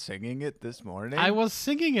were singing it this morning? I was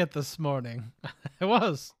singing it this morning. I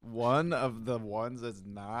was. One of the ones that's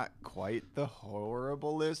not quite the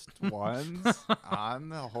horriblest ones on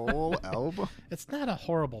the whole album. It's not a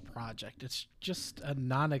horrible project. It's just a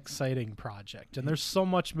non-exciting project. And there's so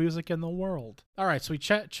much music in the world. All right, so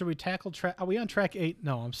should we tackle track? Are we on track 8?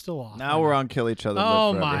 No, I'm still off. Now we're on Kill Each Other,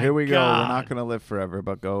 Oh Live Forever. my Here we go. God. We're not going to live forever,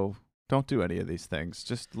 but go. Don't do any of these things.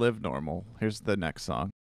 Just live normal. Here's the next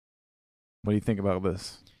song. What do you think about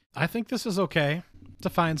this? I think this is okay. It's a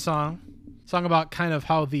fine song. Song about kind of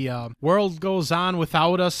how the world goes on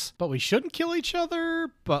without us, but we shouldn't kill each other,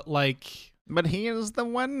 but like... But he is the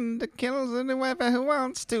one that kills anyone who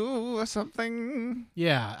wants to or something.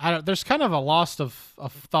 Yeah, there's kind of a loss of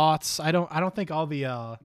thoughts. I don't think all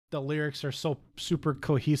the lyrics are so super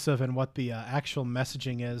cohesive in what the actual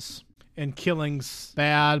messaging is. And killing's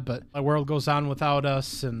bad, but the world goes on without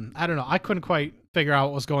us. And I don't know. I couldn't quite figure out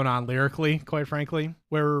what was going on lyrically, quite frankly.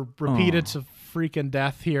 We're repeated to freaking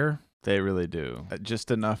death here. They really do. Just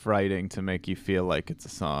enough writing to make you feel like it's a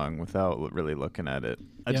song without really looking at it.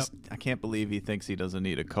 I can't believe he thinks he doesn't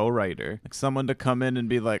need a co-writer. Like someone to come in and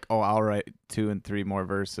be like, oh, I'll write 2 and 3 more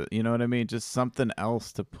verses. You know what I mean? Just something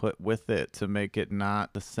else to put with it to make it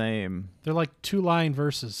not the same. They're like 2-line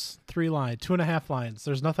verses, 3-line, 2.5 lines.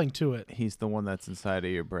 There's nothing to it. He's the one that's inside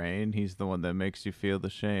of your brain. He's the one that makes you feel the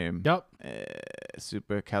shame. Yep.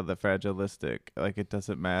 Super califragilistic. Like it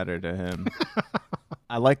doesn't matter to him.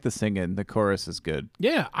 I like the singing. The chorus is good.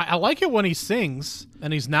 Yeah, I like it when he sings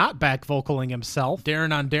and he's not back vocaling himself.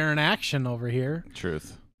 Darren on Darren action over here.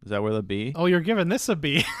 Truth. Is that where the B? Oh, you're giving this a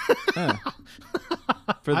B.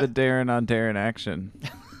 For the Darren on Darren action.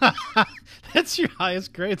 That's your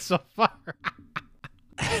highest grade so far.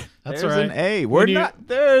 That's there's right. an A.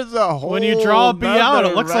 There's a whole. When you draw a B out,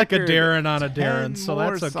 it looks like a record. Darren on a Darren, so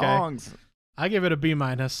that's okay. Songs. I give it a B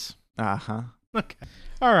minus. Uh-huh. Okay.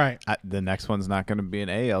 All right. The next one's not going to be an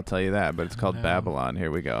A, I'll tell you that, but it's called Babylon.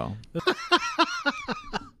 Here we go.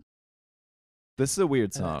 This is a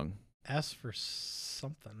weird song. S for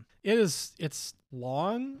something. It's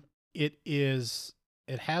long. It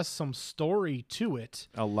has some story to it.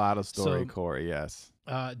 A lot of story, So- Corey, yes.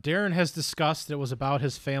 Darren has discussed that it was about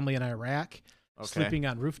his family in Iraq. Okay. Sleeping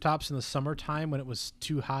on rooftops in the summertime when it was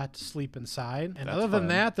too hot to sleep inside. And That's other than fun.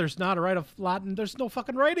 that, there's not a lot, and there's no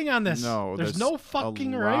fucking writing on this. No, there's no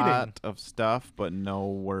fucking a writing. lot of stuff, but no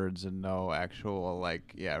words and no actual,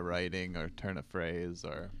 writing or turn of phrase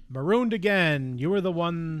or... Marooned again. You were the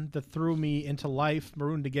one that threw me into life.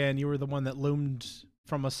 Marooned again. You were the one that loomed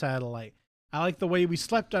from a satellite. I like the way we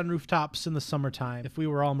slept on rooftops in the summertime. If we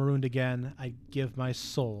were all marooned again, I'd give my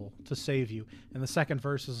soul to save you. And the second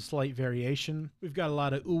verse is a slight variation. We've got a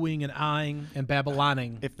lot of oohing and eyeing and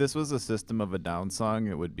Babyloning. If this was a System of a Down song,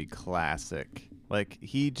 it would be classic. Like,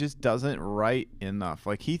 he just doesn't write enough.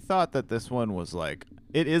 Like, he thought that this one was like...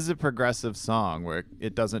 It is a progressive song where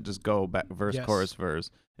it doesn't just go back verse, Yes. chorus, verse.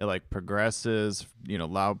 It, progresses,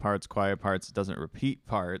 loud parts, quiet parts. It doesn't repeat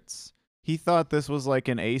parts. He thought this was like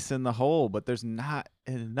an ace in the hole, but there's not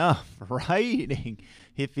enough writing.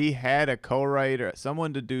 If he had a co-writer,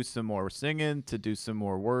 someone to do some more singing, to do some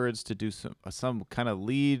more words, to do some kind of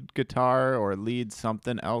lead guitar or lead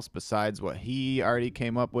something else besides what he already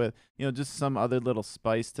came up with, just some other little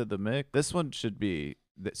spice to the mix. This one should be,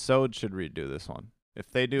 Sode should redo this one.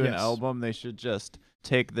 If they do an Yes. album, they should just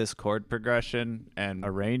take this chord progression and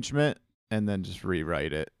arrangement and then just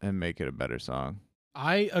rewrite it and make it a better song.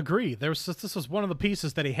 I agree. This was one of the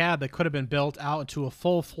pieces that he had that could have been built out into a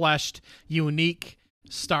full-fleshed, unique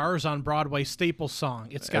Stars on Broadway staple song.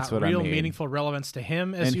 It's got That's what I real mean. meaningful relevance to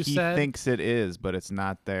him, as And you he said. thinks it is, but it's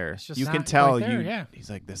not there. It's just You can not tell. quite there, yeah. He's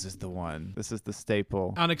like, this is the one. This is the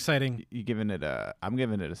staple. Unexciting. You giving it I'm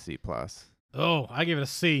giving it a C+. Oh, I give it a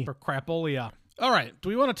C for Crapolia. All right. Do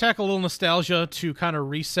we want to tackle a little nostalgia to kind of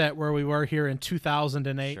reset where we were here in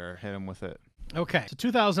 2008? Sure, hit him with it. Okay. So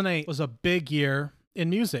 2008 was a big year in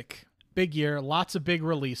music. Big year, lots of big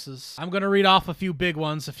releases. I'm going to read off a few big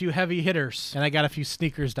ones, a few heavy hitters, and I got a few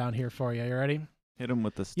sneakers down here for you. You ready? Hit him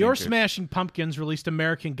with the Your stinkers. Smashing Pumpkins released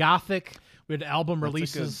American Gothic. We had album That's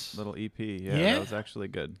releases. a good little EP. Yeah, Yeah. that was actually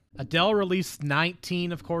good. Adele released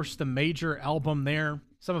 19, of course, the major album there.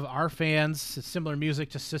 Some of our fans, similar music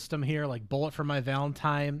to System here, like Bullet for My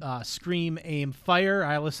Valentine, Scream, Aim, Fire.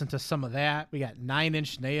 I listened to some of that. We got 9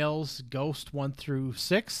 Inch Nails, Ghost 1 through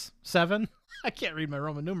 6, 7. I can't read my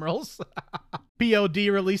Roman numerals.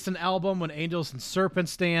 P.O.D. released an album, When Angels and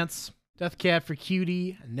Serpents Dance. Death Cab for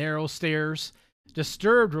Cutie, Narrow Stairs.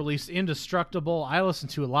 Disturbed released Indestructible. I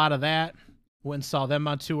listened to a lot of that. Went and saw them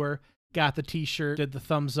on tour. Got the t-shirt, did the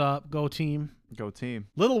thumbs up. Go team. Go team.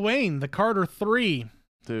 Lil Wayne, The Carter 3.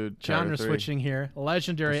 Dude, Genre Carter 3, switching here.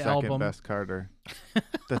 Legendary the second album. best Carter.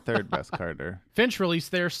 The third best Carter. Finch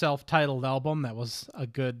released their self-titled album. That was a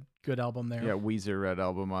good album there. Yeah, Weezer Red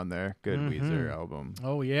album on there. Good Weezer album.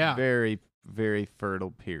 Oh, yeah. Very, very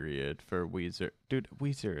fertile period for Weezer. Dude,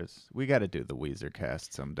 Weezer is... We got to do the Weezer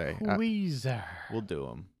cast someday. Weezer. We'll do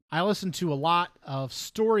them. I listened to a lot of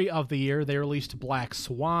Story of the Year. They released Black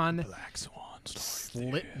Swan. Black Swan.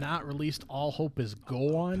 Slipknot released All Hope Is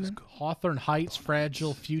Gone. Hawthorne Heights,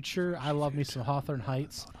 Fragile Future. I love me some Hawthorne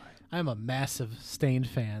Heights. I'm a massive Stained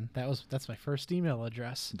fan. That's my first email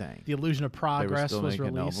address. Dang. The Illusion of Progress still was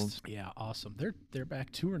making released. albums? Yeah, awesome. They're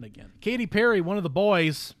back touring again. Katy Perry, one of the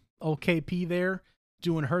boys, OKP there,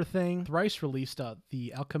 doing her thing. Thrice released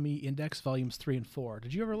the Alchemy Index Volumes 3 and 4.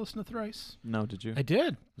 Did you ever listen to Thrice? No, did you? I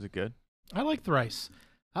did. Was it good? I like Thrice.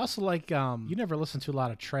 I also like, you never listened to a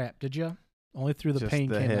lot of Trap, did you? Only Through the Just Pain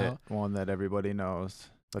the came hit out. one that everybody knows.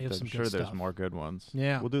 But They have I'm some sure good there's stuff. more good ones.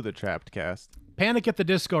 Yeah. We'll do the Trapped cast. Panic at the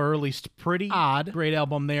Disco released Pretty Odd. Great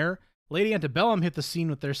album there. Lady Antebellum hit the scene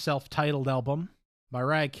with their self-titled album.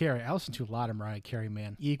 Mariah Carey. I listened to a lot of Mariah Carey,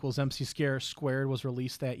 man. E equals MC Squared was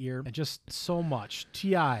released that year. And just so much.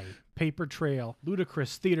 T.I., Paper Trail,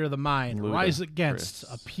 Ludacris, Theater of the Mind, Rise Against,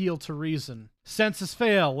 Appeal to Reason, Census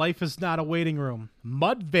Fail, Life is Not a Waiting Room,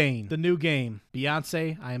 Mudvayne, The New Game,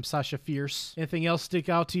 Beyonce, I Am Sasha Fierce. Anything else stick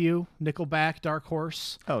out to you? Nickelback, Dark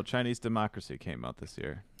Horse. Oh, Chinese Democracy came out this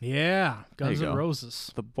year. Yeah, Guns N'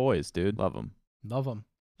 Roses. The boys, dude. Love them. Love them.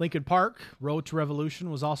 Linkin Park, Road to Revolution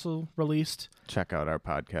was also released. Check out our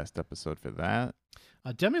podcast episode for that.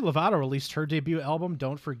 Demi Lovato released her debut album,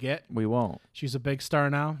 Don't Forget. We won't. She's a big star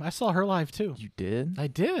now. I saw her live, too. You did? I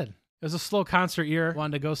did. It was a slow concert year.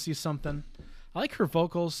 Wanted to go see something. I like her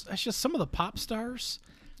vocals. It's just some of the pop stars,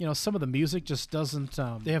 some of the music just doesn't...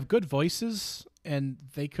 they have good voices, and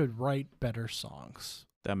they could write better songs.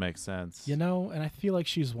 That makes sense. And I feel like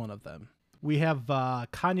she's one of them. We have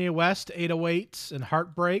Kanye West, 808s, and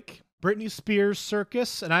Heartbreak. Britney Spears,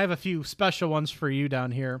 Circus, and I have a few special ones for you down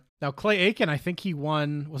here. Now, Clay Aiken, I think he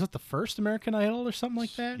won, was it the first American Idol or something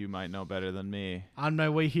like that? You might know better than me. On my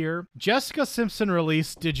way here. Jessica Simpson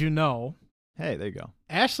released Did You Know? Hey, there you go.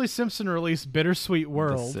 Ashley Simpson released Bittersweet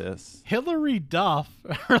World. Sis. Hillary Duff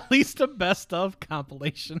released a best of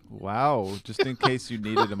compilation. Wow, just in case you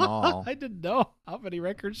needed them all. I didn't know how many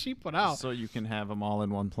records she put out. So you can have them all in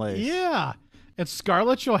one place. Yeah. And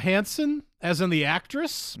Scarlett Johansson, as in the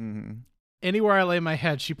actress, Anywhere I Lay My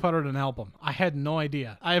Head, she put out an album. I had no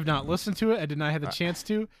idea. I have not listened to it. I did not have the chance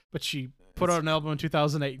to, but she put out an album in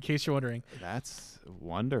 2008, in case you're wondering. That's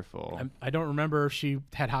wonderful. I don't remember if she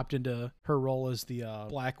had hopped into her role as the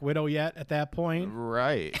Black Widow yet at that point.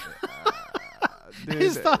 Right. Dude, I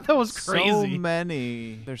just thought that was crazy.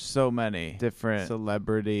 There's so many different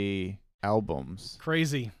celebrity albums.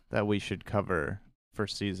 Crazy. That we should cover for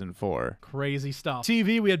season 4. Crazy stuff.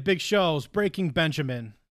 TV, we had big shows. Breaking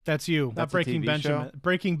Benjamin. That's you. That's not Breaking Benjamin. Show?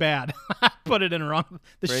 Breaking Bad. I put it in wrong.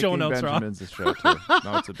 The show notes wrong. Breaking Benjamin's a show too.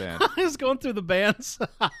 No, it's a band. I was going through the bands.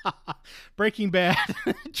 Breaking Bad,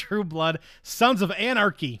 True Blood, Sons of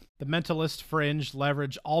Anarchy, The Mentalist, Fringe,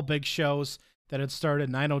 Leverage, all big shows that had started.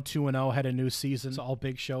 90210 had a new season. So all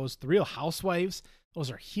big shows. The Real Housewives, those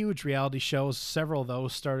are huge reality shows. Several of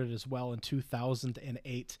those started as well in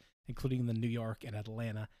 2008, including the New York and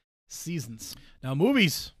Atlanta seasons. Now,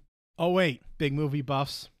 movies. Oh, wait. Big movie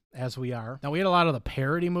buffs, as we are. Now, we had a lot of the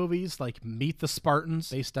parody movies, like Meet the Spartans,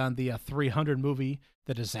 based on the 300 movie,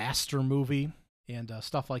 the Disaster movie, and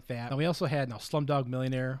stuff like that. Now, we also had, Slumdog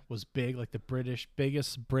Millionaire was big, like the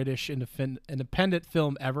biggest British independent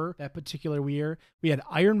film ever that particular year. We had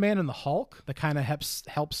Iron Man and the Hulk that kind of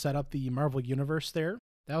helped set up the Marvel Universe there.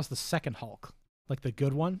 That was the second Hulk, like the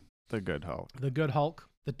good one. The good Hulk. The good Hulk.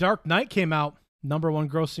 The Dark Knight came out, #1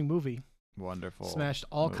 grossing movie. Wonderful. Smashed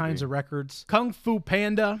all kinds of records. Kung Fu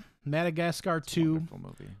Panda, Madagascar 2, wonderful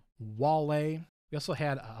movie. Wall-E. We also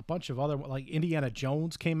had a bunch of other, like Indiana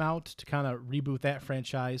Jones came out to kind of reboot that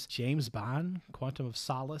franchise. James Bond, Quantum of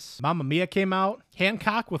Solace. Mamma Mia came out.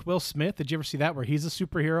 Hancock with Will Smith. Did you ever see that, where he's a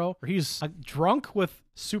superhero? Where he's drunk with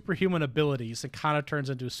superhuman abilities and kind of turns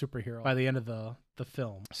into a superhero by the end of the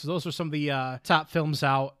film. So those are some of the top films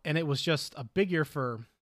out, and it was just a big year for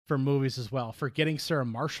movies as well. Forgetting Sarah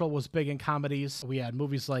Marshall was big in comedies. We had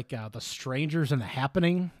movies like The Strangers and The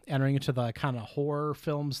Happening entering into the kind of horror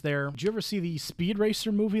films there. Did you ever see the Speed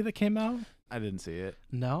Racer movie that came out? I didn't see it.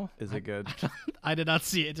 No? Is it good? I did not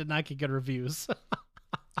see it. It did not get good reviews.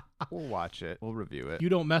 We'll watch it. We'll review it. You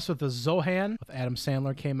Don't Mess with the Zohan with Adam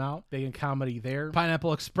Sandler came out. Big in comedy there.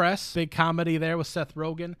 Pineapple Express, big comedy there with Seth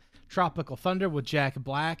Rogen. Tropical Thunder with Jack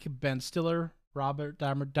Black, Ben Stiller, Robert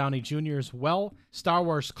Downey Jr. as well. Star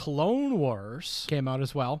Wars Clone Wars came out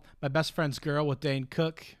as well. My Best Friend's Girl with Dane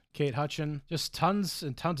Cook, Kate Hutchin. Just tons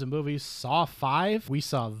and tons of movies. Saw 5. We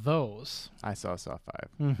saw those. I saw 5.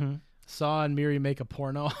 Mm-hmm. Saw and Miri Make a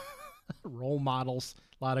Porno. Role Models.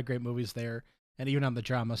 A lot of great movies there. And even on the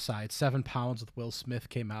drama side, 7 Pounds with Will Smith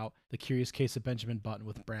came out. The Curious Case of Benjamin Button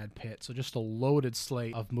with Brad Pitt. So just a loaded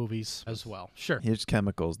slate of movies as well. Sure. Here's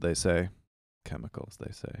chemicals, they say. Chemicals,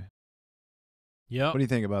 they say. Yep. What do you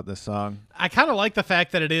think about this song? I kind of like the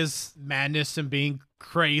fact that it is madness and being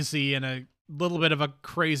crazy and a little bit of a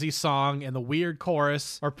crazy song and the weird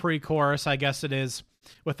chorus or pre-chorus, I guess it is,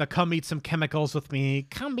 with the come eat some chemicals with me.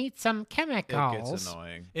 Come eat some chemicals. It gets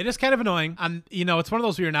annoying. It is kind of annoying. It's one of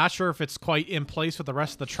those where you're not sure if it's quite in place with the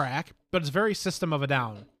rest of the track, but it's very System of a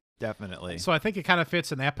Down. Definitely. So I think it kind of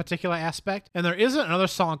fits in that particular aspect. And there isn't another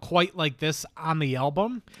song quite like this on the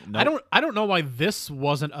album. Nope. I don't know why this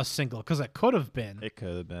wasn't a single, because it could have been. It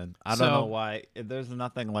could have been. I don't know why. There's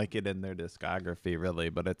nothing like it in their discography, really,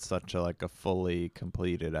 but it's such a fully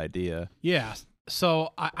completed idea. Yeah.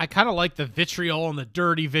 So I kind of like the vitriol and the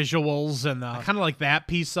dirty visuals, and I kind of like that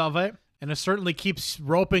piece of it. And it certainly keeps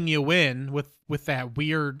roping you in with that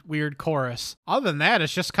weird chorus. Other than that,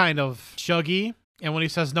 it's just kind of chuggy. And when he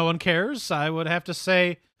says no one cares, I would have to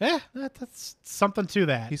say, that's something to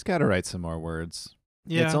that. He's got to write some more words.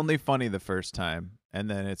 Yeah. It's only funny the first time, and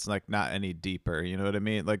then it's like not any deeper. You know what I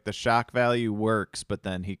mean? Like the shock value works, but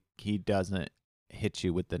then he doesn't hit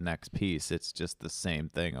you with the next piece. It's just the same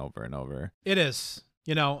thing over and over. It is.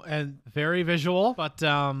 And very visual, but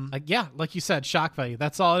like you said, shock value.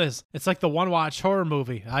 That's all it is. It's like the one-watch horror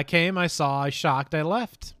movie. I came, I saw, I shocked, I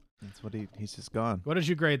left. That's what he's just gone. What did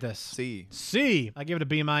you grade this? C. I give it a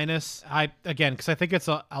B-. Because I think it's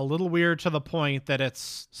a little weird to the point that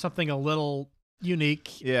it's something a little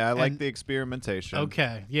unique. Yeah, I like the experimentation.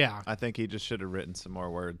 Okay, yeah. I think he just should have written some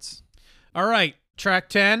more words. All right, track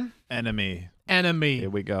 10. Enemy. Here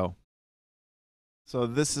we go. So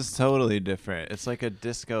this is totally different. It's like a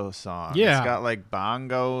disco song. Yeah. It's got like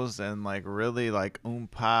bongos and like really like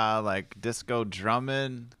oompa, like disco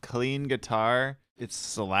drumming, clean guitar. It's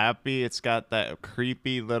slappy. It's got that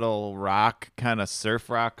creepy little rock, kind of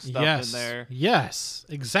surf rock stuff in there. Yes,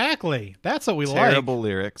 exactly. That's what we like. Terrible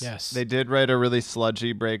lyrics. Yes. They did write a really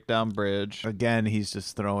sludgy breakdown bridge. Again, he's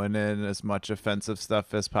just throwing in as much offensive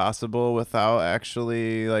stuff as possible without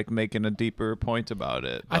actually like making a deeper point about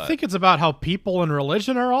it. I think it's about how people and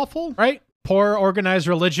religion are awful, right? Poor organized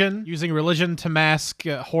religion, using religion to mask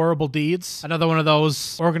horrible deeds. Another one of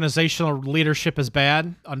those, organizational leadership is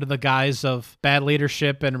bad, under the guise of bad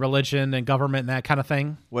leadership and religion and government and that kind of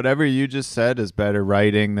thing. Whatever you just said is better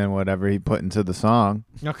writing than whatever he put into the song.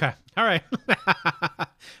 Okay. All right.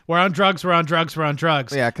 We're on drugs.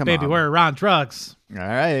 Yeah, come on. Baby, we're on drugs. All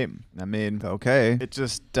right. I mean, okay. It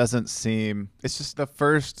just doesn't seem, it's just the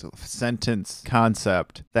first sentence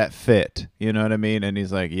concept that fit. You know what I mean? And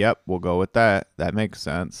he's like, yep, we'll go with that. That makes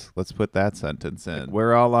sense. Let's put that sentence in.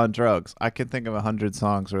 We're all on drugs. I can think of 100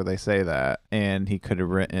 songs where they say that. And he could have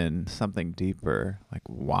written something deeper. Like,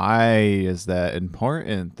 why is that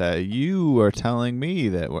important that you are telling me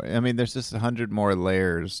that? I mean, there's just 100 more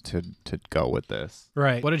layers to go with this.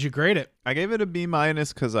 Right. What did you grade it? I gave it a B-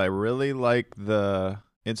 because I really like the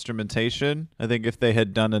instrumentation. I think if they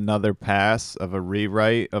had done another pass of a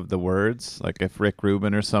rewrite of the words, like if Rick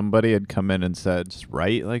Rubin or somebody had come in and said, just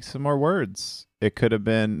write like some more words, it could have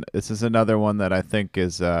been. This is another one that I think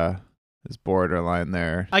is borderline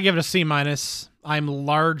there. I give it a C-. I'm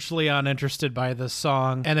largely uninterested by this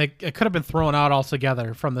song, and it could have been thrown out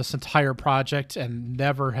altogether from this entire project and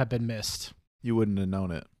never have been missed. You wouldn't have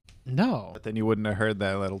known it. No. But then you wouldn't have heard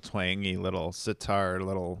that little twangy little sitar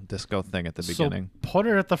little disco thing at the beginning. So put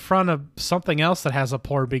it at the front of something else that has a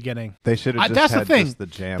poor beginning. They should have just that's had the thing. Just the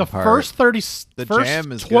jam the part. First 30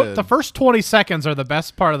 jam is good. The first 20 seconds are the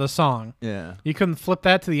best part of the song. Yeah. You couldn't flip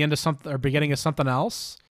that to the end of something or beginning of something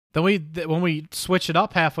else. Then when we switch it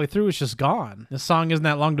up halfway through, it's just gone. The song isn't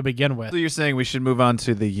that long to begin with. So you're saying we should move on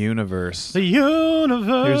to the universe. The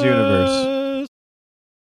universe. Here's Universe.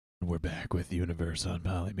 We're back with Universe on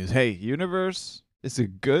Polymuse. Hey, Universe is a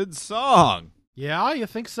good song. Yeah, you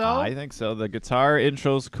think so? I think so. The guitar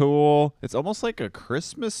intro's cool. It's almost like a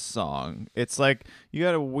Christmas song. It's like you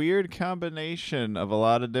got a weird combination of a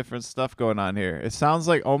lot of different stuff going on here. It sounds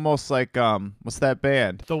like almost like what's that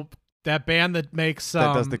band? That band that makes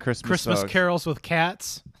that does the Christmas songs. carols with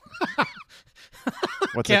cats.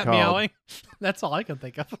 What's Cat it called? meowing. That's all I can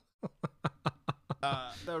think of.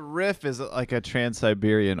 The riff is like a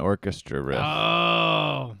Trans-Siberian Orchestra riff.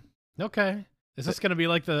 Oh, okay. Is this going to be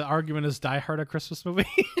like the argument is Die Hard a Christmas movie?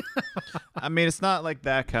 I mean, it's not like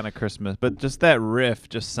that kind of Christmas, but just that riff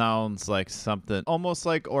just sounds like something almost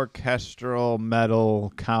like orchestral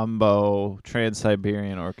metal combo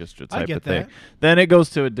Trans-Siberian Orchestra type of thing. Then it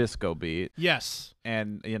goes to a disco beat. Yes.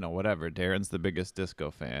 And, whatever. Darren's the biggest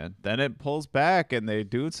disco fan. Then it pulls back and they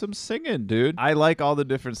do some singing, dude. I like all the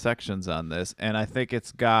different sections on this, and I think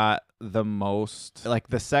it's got the most, like,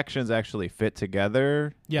 the sections actually fit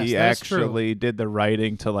together. Yes, he that's actually true. did the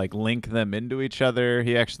writing to, like, link them into each other.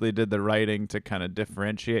 He actually did the writing to kind of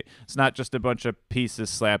differentiate. It's not just a bunch of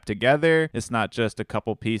pieces slapped together. It's not just a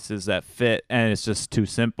couple pieces that fit, and it's just too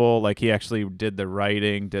simple. Like, he actually did the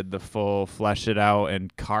writing, did the full flesh it out,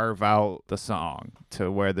 and carve out the song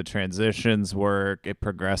to where the transitions work. It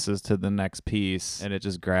progresses to the next piece, and it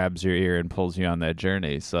just grabs your ear and pulls you on that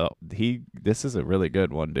journey. So this is a really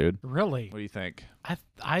good one, dude. Really? What do you think?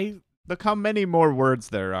 I Look how many more words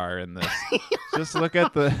there are in this. Just look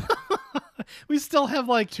at the We still have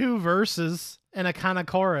like 2 verses and a kind of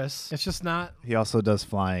chorus. It's just not. He also does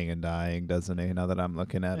Flying and Dying, doesn't he? Now that I'm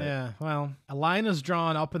looking at it. Yeah, well, a line is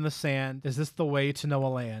drawn up in the sand. Is this the way to know a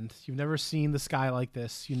land? You've never seen the sky like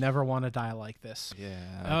this. You never want to die like this.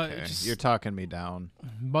 Yeah, okay. You're talking me down.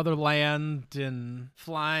 Motherland and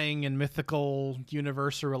flying and mythical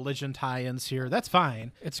universe or religion tie-ins here. That's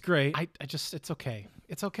fine. It's great. It's okay.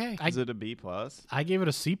 It's okay. Is it a B+? I gave it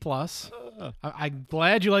a C+. I'm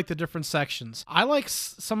glad you like the different sections. I like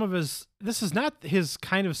some of his. This is not his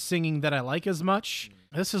kind of singing that I like as much.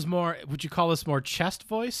 This is more. Would you call this more chest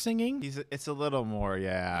voice singing? It's a little more,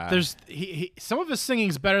 yeah. There's some of his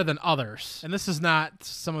singing's better than others, and this is not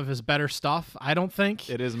some of his better stuff. I don't think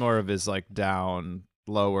it is more of his like down.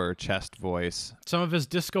 Lower chest voice. Some of his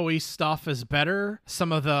disco-y stuff is better.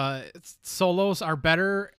 Some of the solos are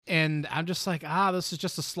better. And I'm just like, this is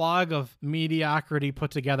just a slog of mediocrity put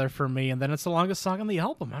together for me. And then it's the longest song on the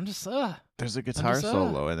album. I'm just, There's a guitar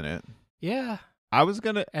solo in it. Yeah. I was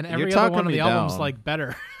going to... And every other one of the album's like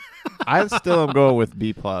better. I still am going with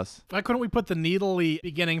B+. Why couldn't we put the needly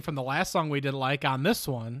beginning from the last song we did like on this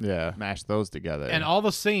one? Yeah, mash those together. And all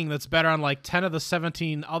the singing that's better on like 10 of the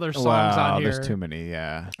 17 other songs on here. There's too many,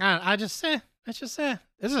 yeah. It's just, this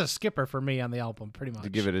is a skipper for me on the album, pretty much.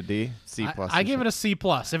 You give it a D? C+? I give it a C+.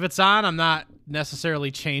 If it's on, I'm not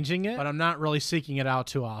necessarily changing it, but I'm not really seeking it out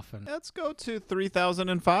too often. Let's go to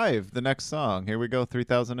 3005, the next song. Here we go,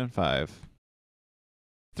 3005.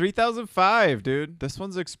 3005, dude. This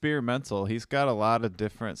one's experimental. He's got a lot of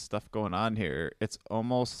different stuff going on here. It's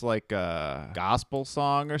almost like a gospel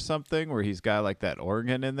song or something where he's got like that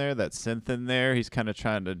organ in there, that synth in there. He's kind of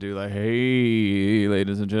trying to do like, hey,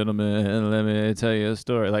 ladies and gentlemen, let me tell you a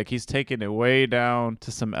story. Like he's taking it way down to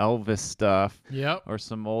some Elvis stuff. Yep. Or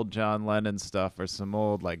some old John Lennon stuff or some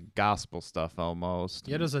old like gospel stuff almost.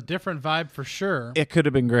 It is a different vibe for sure. It could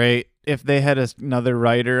have been great. If they had another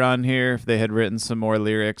writer on here, if they had written some more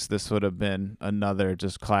lyrics, this would have been another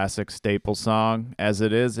just classic staple song. As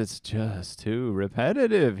it is, it's just too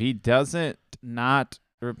repetitive. He doesn't not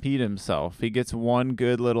repeat himself. He gets one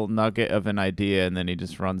good little nugget of an idea, and then he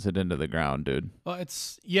just runs it into the ground, dude. Well,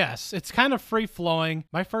 it's kind of free-flowing.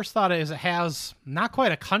 My first thought is it has not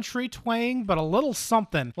quite a country twang, but a little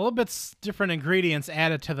something, a little bit different ingredients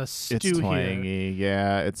added to the stew it's here. twangy.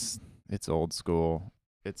 Yeah, it's old school.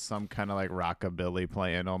 It's some kind of like rockabilly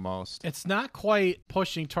playing almost. It's not quite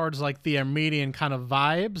pushing towards like the Armenian kind of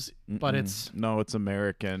vibes, but it's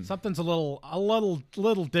American. Something's a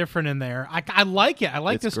little different in there. I like it. I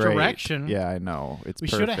like this great. direction. Yeah, I know. We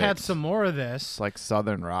should have had some more of this. It's like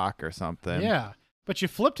Southern rock or something. Yeah. But you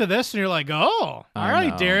flip to this and you're like, oh, all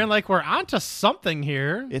right, Darren, like we're onto something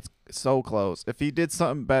here. It's so close. If he did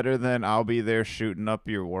something better than I'll Be There Shooting Up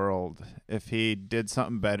Your World, if he did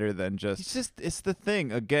something better than it's the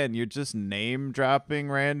thing. Again, you're just name dropping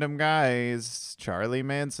random guys. Charlie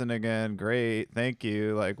Manson again. Great. Thank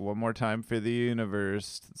you. Like one more time for the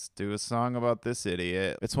universe. Let's do a song about this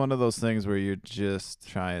idiot. It's one of those things where you're just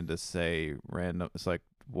trying to say random. It's like,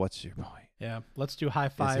 what's your point? Yeah, let's do high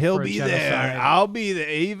five. He'll for be genocide. there. I'll be there,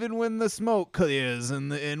 even when the smoke clears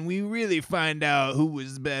and we really find out who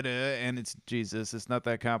was better. And it's Jesus. It's not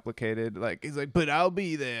that complicated. Like he's like, but I'll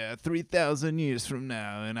be there 3,000 years from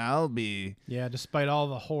now, and I'll be. Yeah, despite all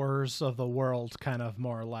the horrors of the world, kind of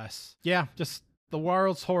more or less. Yeah, just the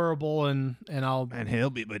world's horrible, and he'll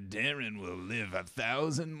be, but Darren will live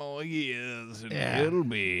 1,000 more years, and it'll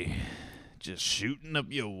be. Just shooting up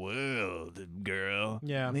your world, girl.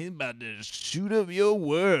 Yeah. He's about to shoot up your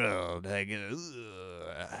world. I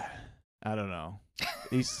don't know.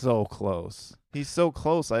 He's so close. He's so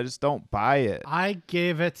close. I just don't buy it. I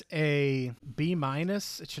gave it a B-.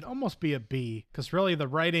 It should almost be a B because really the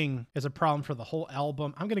writing is a problem for the whole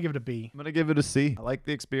album. I'm going to give it a B. I'm going to give it a C. I like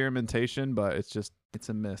the experimentation, but it's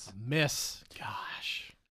a miss. Miss.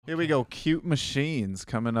 Gosh. Here we go. Cute Machines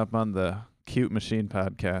coming up on the Cute Machine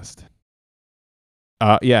podcast.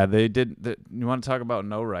 Yeah, they did. You want to talk about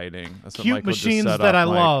no writing? That's what Cute Michael just Machines set that up, I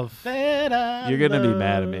Mike. love. You're going to be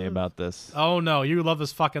mad at me about this. Oh, no. You love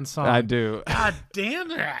this fucking song. I do. God damn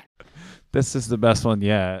it. This is the best one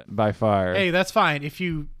yet, by far. Hey, that's fine. If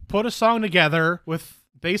you put a song together with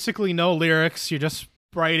basically no lyrics, you're just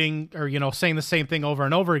writing or, saying the same thing over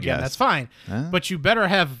and over again. Yes. That's fine. Huh? But you better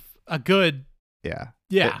have a good... Yeah.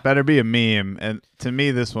 Yeah. It better be a meme. And to me,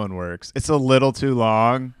 this one works. It's a little too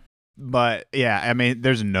long. But yeah, I mean,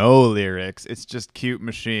 there's no lyrics. It's just Cute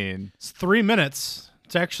Machine. It's 3 minutes.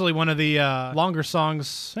 It's actually one of the longer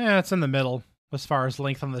songs. It's in the middle as far as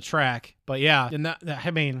length on the track. But yeah, and I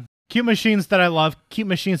mean, Cute machines that I love. Cute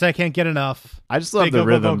machines I can't get enough. I just love They the go, go,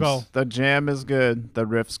 rhythms. go, go. The jam is good. The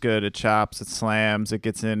riff's good. It chops. It slams. It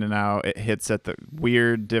gets in and out. It hits at the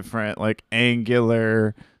weird, different, like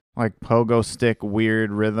angular, like pogo stick,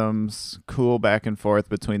 weird rhythms. Cool back and forth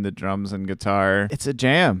between the drums and guitar. It's a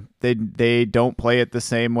jam. They don't play it the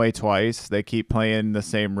same way twice. They keep playing the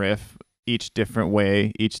same riff each different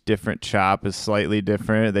way. Each different chop is slightly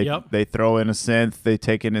different. They throw in a synth, they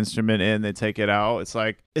take an instrument in, they take it out. It's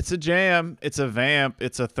like, it's a jam, it's a vamp,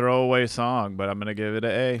 it's a throwaway song, but I'm gonna give it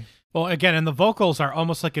an A. Well, again, and the vocals are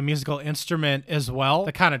almost like a musical instrument as well.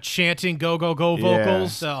 The kind of chanting go, go, go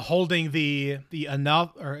vocals, holding the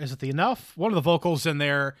enough, or is it the enough? One of the vocals in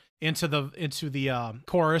there into the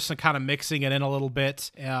chorus and kind of mixing it in a little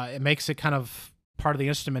bit. It makes it kind of part of the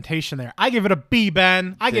instrumentation there. I give it a B,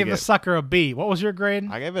 Ben. I gave the sucker a B. What was your grade?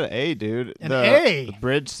 I gave it an A, dude. An A? The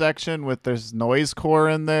bridge section with there's noise core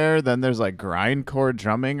in there, then there's like grindcore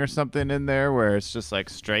drumming or something in there where it's just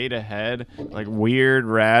like straight ahead, like weird,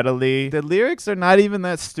 rattly. The lyrics are not even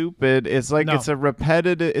that stupid. It's like it's a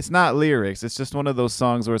repetitive, it's not lyrics. It's just one of those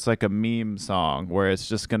songs where it's like a meme song where it's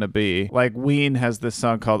just going to be like Ween has this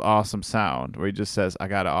song called Awesome Sound where he just says, I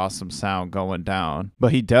got an awesome sound going down.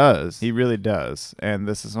 But he does. He really does. And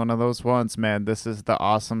this is one of those ones, man. This is the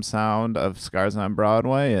awesome sound of Scars on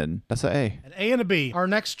Broadway, and that's an A. An A and a B. Our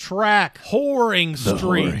next track, Whoring Streets. The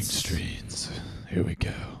Whoring Streets. Here we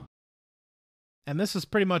go. And this is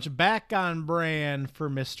pretty much back on brand for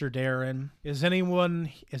Mr. Darren. Is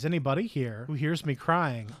anybody here who hears me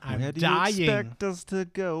crying? I'm Where do dying. you expect us to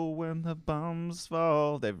go when the bombs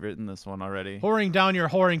fall? They've written this one already. Whoring down your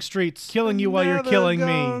whoring streets, killing you while you're killing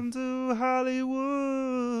Gone me. to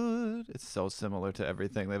Hollywood. It's so similar to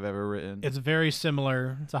everything they've ever written. It's very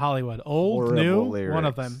similar to Hollywood. Old, Horrible new, lyrics. one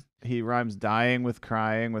of them. He rhymes dying with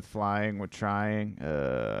crying, with flying, with trying.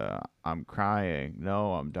 I'm crying.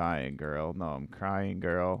 No, I'm dying, girl. No, I'm crying,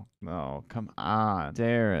 girl. No, come on.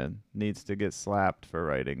 Darren needs to get slapped for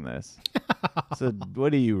writing this. So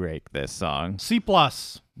what do you rate this song? C+.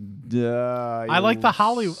 I like the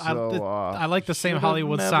Hollywood. I like the same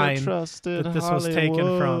Hollywood sign that this was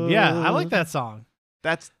taken from. Yeah, I like that song.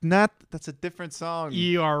 That's a different song.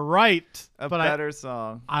 You are right. A better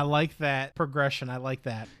song. I like that progression. I like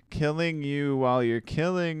that. Killing you while you're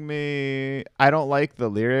killing me. I don't like the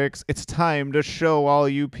lyrics. It's time to show all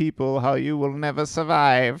you people how you will never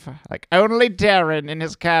survive. Like, only Darren in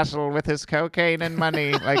his castle with his cocaine and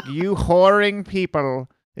money. Like, you whoring people.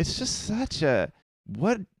 It's just such a...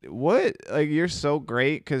 What? Like, you're so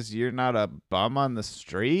great because you're not a bum on the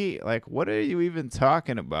street? Like, what are you even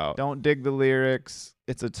talking about? Don't dig the lyrics.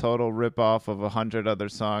 It's a total ripoff of 100 other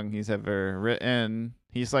songs he's ever written.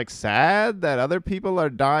 He's like sad that other people are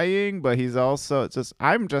dying, but he's also just,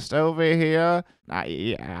 I'm just over here.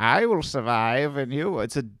 I will survive, and you.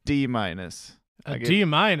 It's a D-. A D-?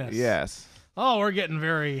 Yes. Oh, we're getting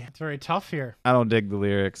very tough here. I don't dig the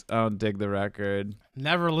lyrics. I don't dig the record.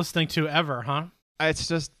 Never listening to ever, huh? It's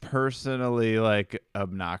just personally like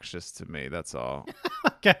obnoxious to me. That's all.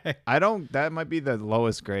 Okay. That might be the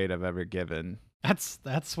lowest grade I've ever given.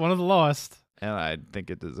 That's one of the lowest. And I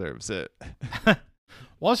think it deserves it.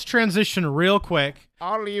 Let's transition real quick.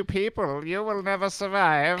 All you people, you will never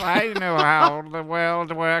survive. I know how the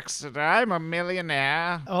world works. I'm a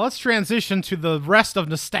millionaire. Let's transition to the rest of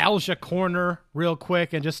Nostalgia Corner real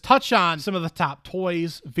quick and just touch on some of the top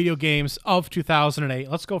toys, video games of 2008.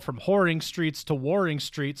 Let's go from Whoring Streets to Warring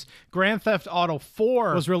Streets. Grand Theft Auto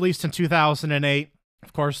 4 was released in 2008.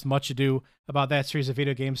 Of course, much ado about that series of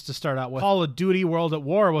video games to start out with. Call of Duty World at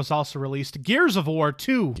War was also released. Gears of War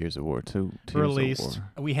 2. Gears of War 2. Released.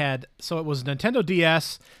 We had, so it was Nintendo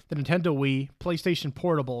DS, the Nintendo Wii, PlayStation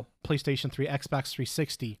Portable, PlayStation 3, Xbox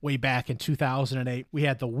 360, way back in 2008. We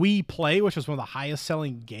had the Wii Play, which was one of the highest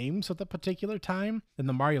selling games at the particular time. Then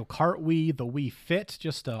the Mario Kart Wii, the Wii Fit,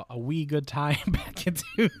 just a Wii good time back in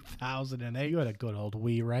 2008. You had a good old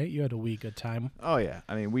Wii, right? You had a Wii good time. Oh, yeah.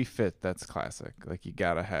 I mean, Wii Fit, that's classic. Like, you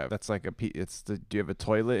gotta have. That's like do you have a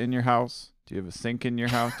toilet in your house? Do you have a sink in your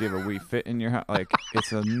house? Do you have a Wii Fit in your house? Like,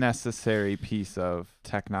 it's a necessary piece of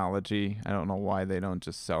technology. I don't know why they don't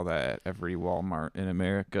just sell that at every Walmart in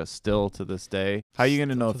America still to this day. How are you going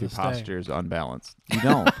to know if your posture is unbalanced? You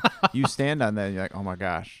don't. You stand on that and you're like, oh my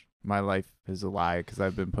gosh, my life is a lie because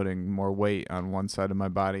I've been putting more weight on one side of my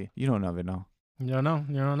body. You don't ever know. You don't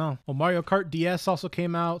know. Well, Mario Kart DS also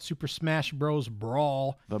came out. Super Smash Bros.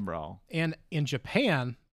 Brawl. The Brawl. And in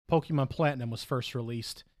Japan, Pokemon Platinum was first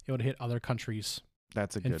released. It would hit other countries.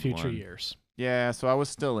 That's a good one. In future years. Yeah, so I was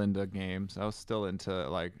still into games. I was still into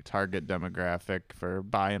like target demographic for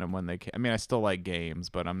buying them when they came. I mean, I still like games,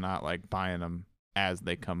 but I'm not like buying them as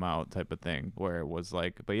they come out type of thing, where it was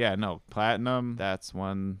like, but yeah, no, platinum, that's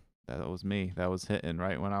one, that was me. That was hitting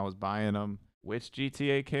right when I was buying them. Which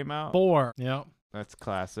GTA came out? 4. Yep. That's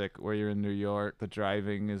classic. Where you're in New York, the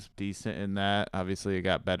driving is decent in that. Obviously, it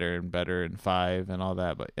got better and better in 5 and all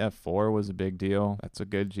that, but yeah, 4 was a big deal. That's a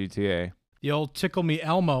good GTA. The old Tickle Me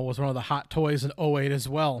Elmo was one of the hot toys in '08 as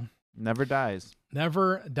well. Never dies.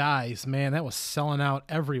 Never dies. Man, that was selling out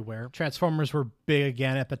everywhere. Transformers were big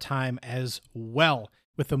again at the time as well,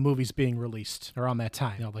 with the movies being released around that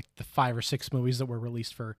time. You know, like the 5 or 6 movies that were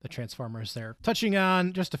released for the Transformers there. Touching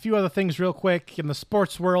on just a few other things real quick. In the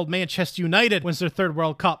sports world, Manchester United wins their 3rd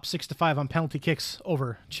World Cup, 6-5 on penalty kicks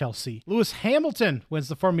over Chelsea. Lewis Hamilton wins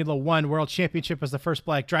the Formula One World Championship as the first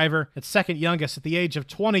black driver, at 2nd youngest at the age of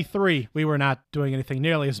 23. We were not doing anything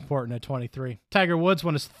nearly as important at 23. Tiger Woods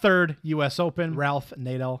won his 3rd U.S. Open. Ralph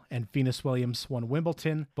Nadal and Venus Williams won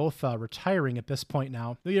Wimbledon, both retiring at this point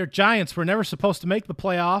now. New York Giants were never supposed to make the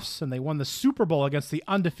playoffs, and they won the Super Bowl against the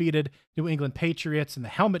undefeated New England Patriots in the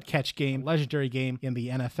helmet catch game, legendary game in the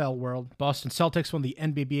NFL world. Boston Celtics won the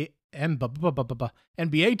NBA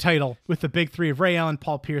title with the big 3 of Ray Allen,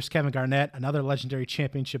 Paul Pierce, Kevin Garnett, another legendary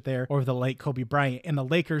championship there over the late Kobe Bryant. And the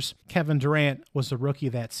Lakers, Kevin Durant was the rookie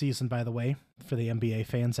that season, by the way, for the NBA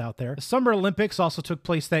fans out there. The Summer Olympics also took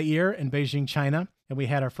place that year in Beijing, China. And we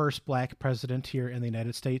had our first black president here in the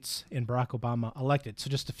United States in Barack Obama elected. So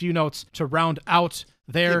just a few notes to round out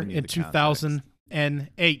there in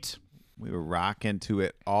 2008. We were rocking to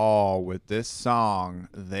it all with this song,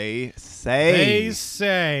 They Say. They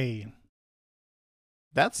Say.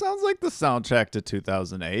 That sounds like the soundtrack to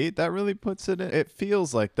 2008. That really puts it in. It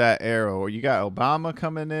feels like that era where you got Obama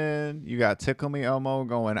coming in, you got Tickle Me Elmo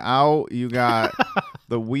going out, you got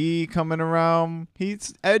the Wii coming around.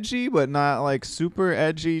 He's edgy, but not like super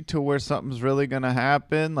edgy to where something's really going to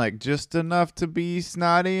happen. Like just enough to be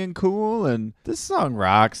snotty and cool. And this song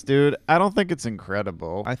rocks, dude. I don't think it's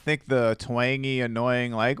incredible. I think the twangy,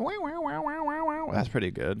 annoying, like, wah, wah, wah, wah, wah, wah, that's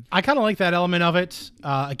pretty good. I kind of like that element of it.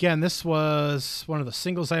 Again, this was one of the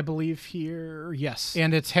singles, I believe, here. Yes.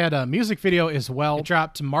 And it's had a music video as well. It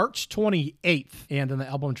dropped March 28th, and then the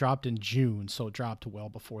album dropped in June, so it dropped well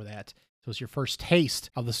before that. So it was your first taste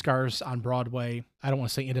of the Scars on Broadway. I don't want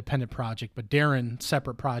to say independent project, but Darren,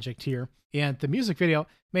 separate project here. And the music video,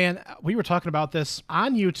 man, we were talking about this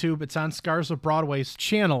on YouTube. It's on Scars of Broadway's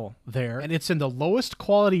channel there, and it's in the lowest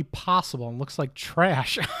quality possible and looks like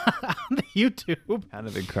trash on the YouTube. Kind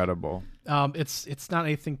of incredible. It's not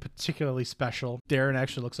anything particularly special. Darren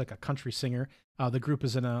actually looks like a country singer. The group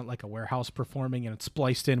is in a warehouse performing, and it's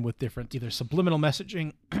spliced in with different either subliminal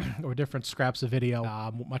messaging or different scraps of video,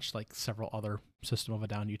 much like several other System of a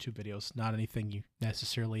Down YouTube videos. Not anything you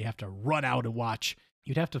necessarily have to run out and watch.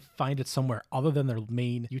 You'd have to find it somewhere other than their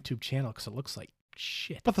main YouTube channel because it looks like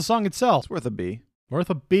shit. But the song itself, It's worth a B. worth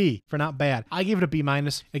a B for not bad. I gave it a B-.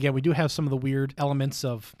 Again, we do have some of the weird elements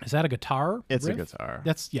of, is that a guitar It's riff? a guitar.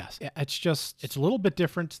 Yes. It's a little bit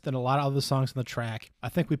different than a lot of other songs on the track. I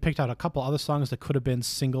think we picked out a couple other songs that could have been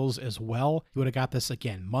singles as well. You would have got this,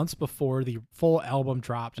 again, months before the full album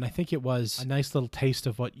dropped. And I think it was a nice little taste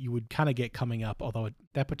of what you would kind of get coming up, although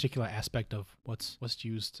that particular aspect of what's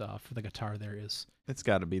used for the guitar there is It's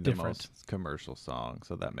got to be the different. most commercial song,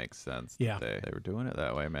 so that makes sense. Yeah. They were doing it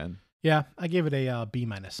that way, man. Yeah, I gave it a B-.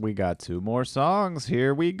 We got 2 more songs.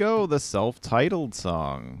 Here we go. The self-titled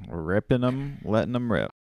song. We're ripping them, letting them rip.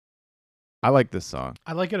 I like this song.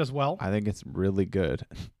 I like it as well. I think it's really good.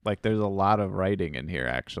 Like, there's a lot of writing in here,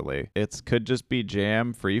 actually. It could just be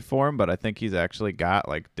jam freeform, but I think he's actually got,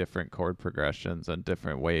 like, different chord progressions and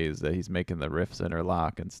different ways that he's making the riffs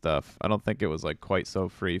interlock and stuff. I don't think it was, like, quite so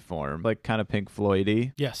freeform. Like, kind of Pink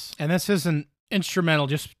Floyd-y. Yes, and this isn't instrumental,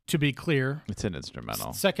 just to be clear. It's an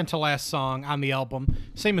instrumental. Second to last song on the album.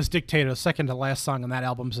 Same as Dictator, second to last song on that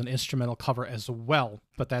album is an instrumental cover as well.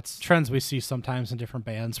 But that's trends we see sometimes in different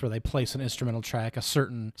bands where they place an instrumental track, a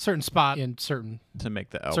certain spot in certain To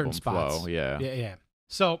make the album certain spots. flow, yeah. Yeah.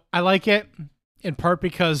 So I like it in part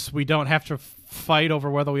because we don't have to fight over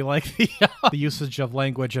whether we like the usage of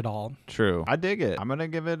language at all. True. I dig it. I'm going to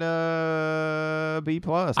give it a B+.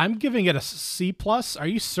 I'm giving it a C+. Are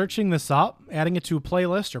you searching this up, adding it to a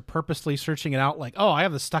playlist, or purposely searching it out like, oh, I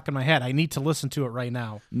have this stuck in my head. I need to listen to it right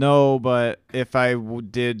now? No, but if I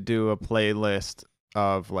did do a playlist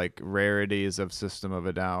of like rarities of System of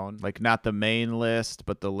a Down, like not the main list,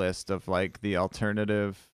 but the list of like the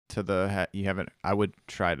alternative to the I would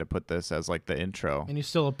try to put this as like the intro. And you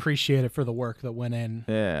still appreciate it for the work that went in.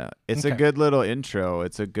 Yeah, it's Okay. a good little intro.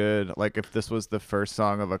 It's a good, like if this was the first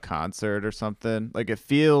song of a concert or something, like it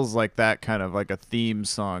feels like that kind of like a theme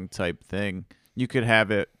song type thing. You could have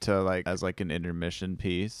it to like as like an intermission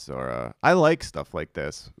piece or I like stuff like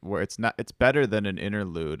this where it's better than an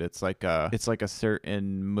interlude. It's like a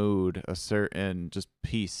certain mood, a certain just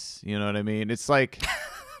piece. You know what I mean? It's like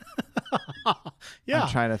Yeah. I'm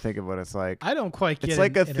trying to think of what it's like. I don't quite get It's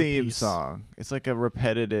like a inner theme peace. song. It's like a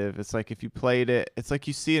repetitive. It's like if you played it, it's like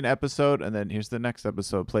you see an episode and then here's the next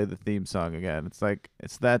episode, play the theme song again. It's like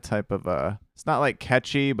it's that type of it's not like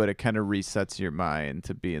catchy, but it kind of resets your mind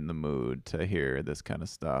to be in the mood to hear this kind of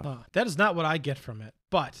stuff. That is not what I get from it,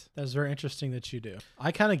 but that's very interesting that you do.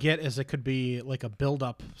 I kind of get as it could be like a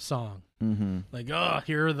build-up song. Mm-hmm. Like,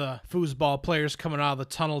 here are the foosball players coming out of the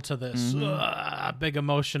tunnel to this. Big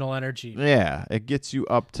emotional energy. Yeah, it gets you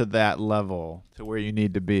up to that level to where you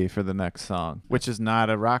need to be for the next song, which is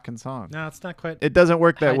not a rockin' song. No, it's not quite. It doesn't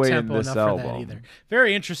work that high way in tempo this enough for that album either.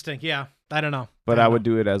 Very interesting. Yeah, I don't know. But I would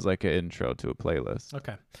do it as like an intro to a playlist.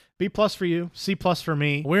 Okay. B+ for you, C+ for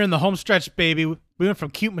me. We're in the home stretch, baby. We went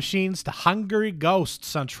from Cute Machines to Hungry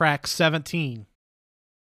Ghosts on track 17.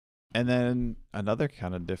 And then another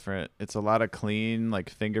kind of different, it's a lot of clean, like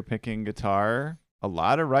finger picking guitar. A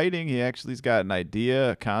lot of writing. He actually's got an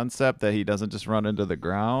idea, a concept that he doesn't just run into the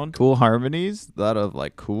ground. Cool harmonies, a lot of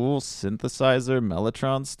like cool synthesizer,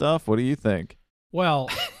 Mellotron stuff. What do you think? Well,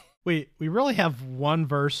 we really have one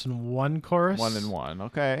verse and one chorus. 1 and 1.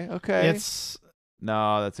 Okay. It's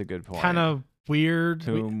No, that's a good point. kind of weird.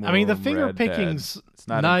 Tomb I mean, the Womb, finger Red Dead. picking's It's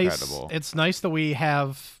not nice. incredible. It's nice that we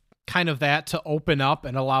have kind of that to open up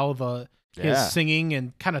and allow his singing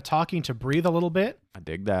and kind of talking to breathe a little bit. I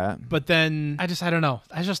dig that. But then I don't know.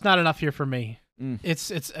 It's just not enough here for me.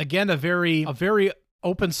 It's again a very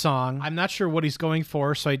open song. I'm not sure what he's going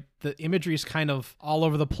for, so the imagery is kind of all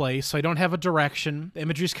over the place. So I don't have a direction. The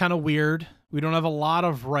imagery is kind of weird. We don't have a lot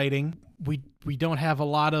of writing. We don't have a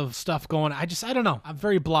lot of stuff going. I don't know. I'm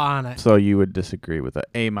very blah on it. So you would disagree with an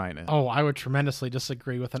A-? Oh, I would tremendously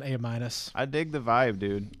disagree with an A-. I dig the vibe,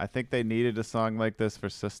 dude. I think they needed a song like this for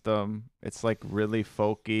System. It's like really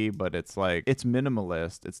folky, but it's like it's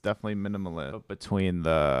minimalist. It's definitely minimalist. Between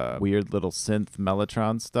the weird little synth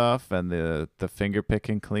Mellotron stuff and the finger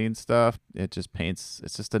picking clean stuff, it just paints.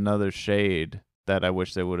 It's just another shade that I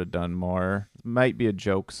wish they would have done more. It might be a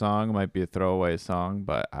joke song, might be a throwaway song,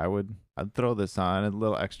 but I'd throw this on, a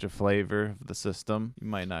little extra flavor of the System you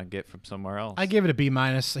might not get from somewhere else. I give it a B-.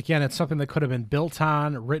 Again, it's something that could have been built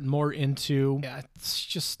on, written more into. Yeah, it's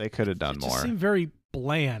just They could have done more. It just seemed very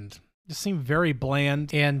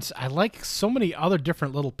bland. And I like so many other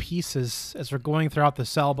different little pieces as we're going throughout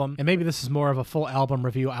this album. And maybe this is more of a full album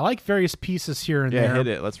review. I like various pieces here and there. Yeah, hit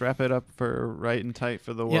it. Let's wrap it up for Right and Tight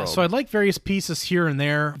for the World. Yeah, so I like various pieces here and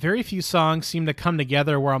there. Very few songs seem to come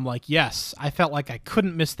together where I'm like, yes, I felt like I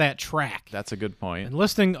couldn't miss that track. That's a good point. And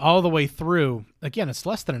listening all the way through, again, it's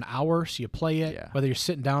less than an hour, so you play it, whether you're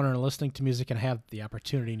sitting down or listening to music and have the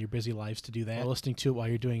opportunity in your busy lives to do that, or listening to it while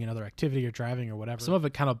you're doing another activity or driving or whatever. Some of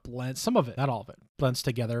it kind of blends, some of it, not all of it, blends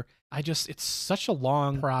together. It's such a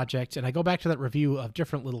long project, and I go back to that review of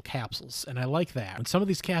different little capsules, and I like that. And some of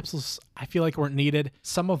these capsules, I feel like weren't needed.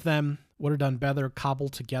 Some of them would have done better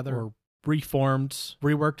cobbled together or reformed,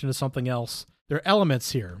 reworked into something else. There are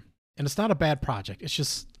elements here. And it's not a bad project. It's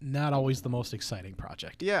just not always the most exciting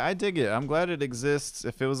project. Yeah, I dig it. I'm glad it exists.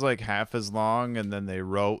 If it was like half as long and then they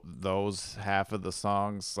wrote those half of the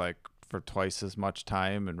songs like for twice as much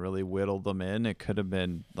time and really whittled them in, it could have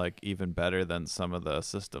been like even better than some of the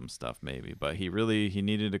System stuff maybe. But he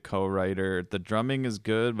needed a co-writer. The drumming is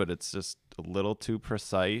good, but it's just a little too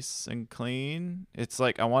precise and clean. It's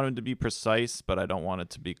like I want him to be precise, but I don't want it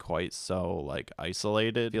to be quite so like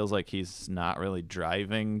isolated. Feels like he's not really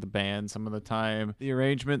driving the band some of the time. The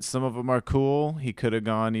arrangements, some of them are cool. He could have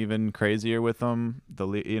gone even crazier with them.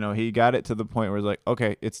 He got it to the point where it's like,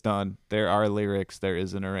 okay, it's done. There are lyrics. There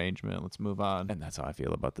is an arrangement. Let's move on. And that's how I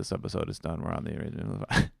feel about this episode. It's done. We're on the arrangement. Move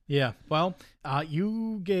on. Yeah. Well,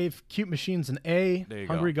 you gave Cute Machines an A. There you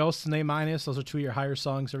Hungry go. Ghosts an A-. Those are two of your higher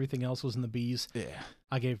songs. Everything else was in the B's. Yeah.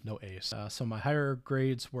 I gave no A's. So my higher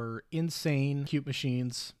grades were Insane, Cute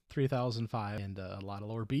Machines, 3005, and a lot of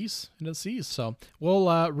lower B's and C's. So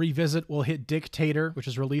we'll revisit. We'll hit Dictator, which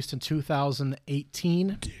was released in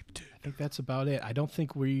 2018. I think that's about it. I don't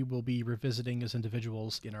think we will be revisiting as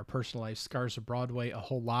individuals in our personal life Scars of Broadway a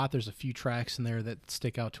whole lot. There's a few tracks in there that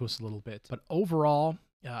stick out to us a little bit. But overall,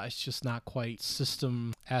 it's just not quite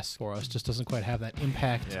System-esque for us. Just doesn't quite have that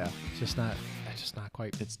impact. Yeah. It's just not. just not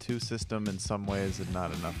quite. It's too system in some ways and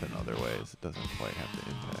not enough in other ways. It doesn't quite have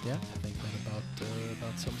the impact. Yeah, I think that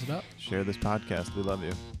about sums it up. Share this podcast. We love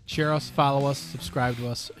you. Share us, follow us, subscribe to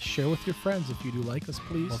us, share with your friends if you do like us,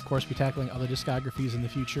 please. We'll, of course, be tackling other discographies in the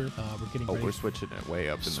future. We're getting ready. We're switching it way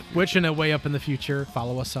up in the future. Switching it way up in the future.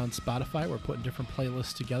 Follow us on Spotify. We're putting different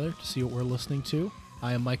playlists together to see what we're listening to.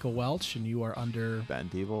 I am Michael Welch, and you are under Ben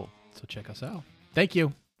Devil. So check us out. Thank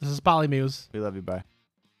you. This is Polymuse. We love you. Bye.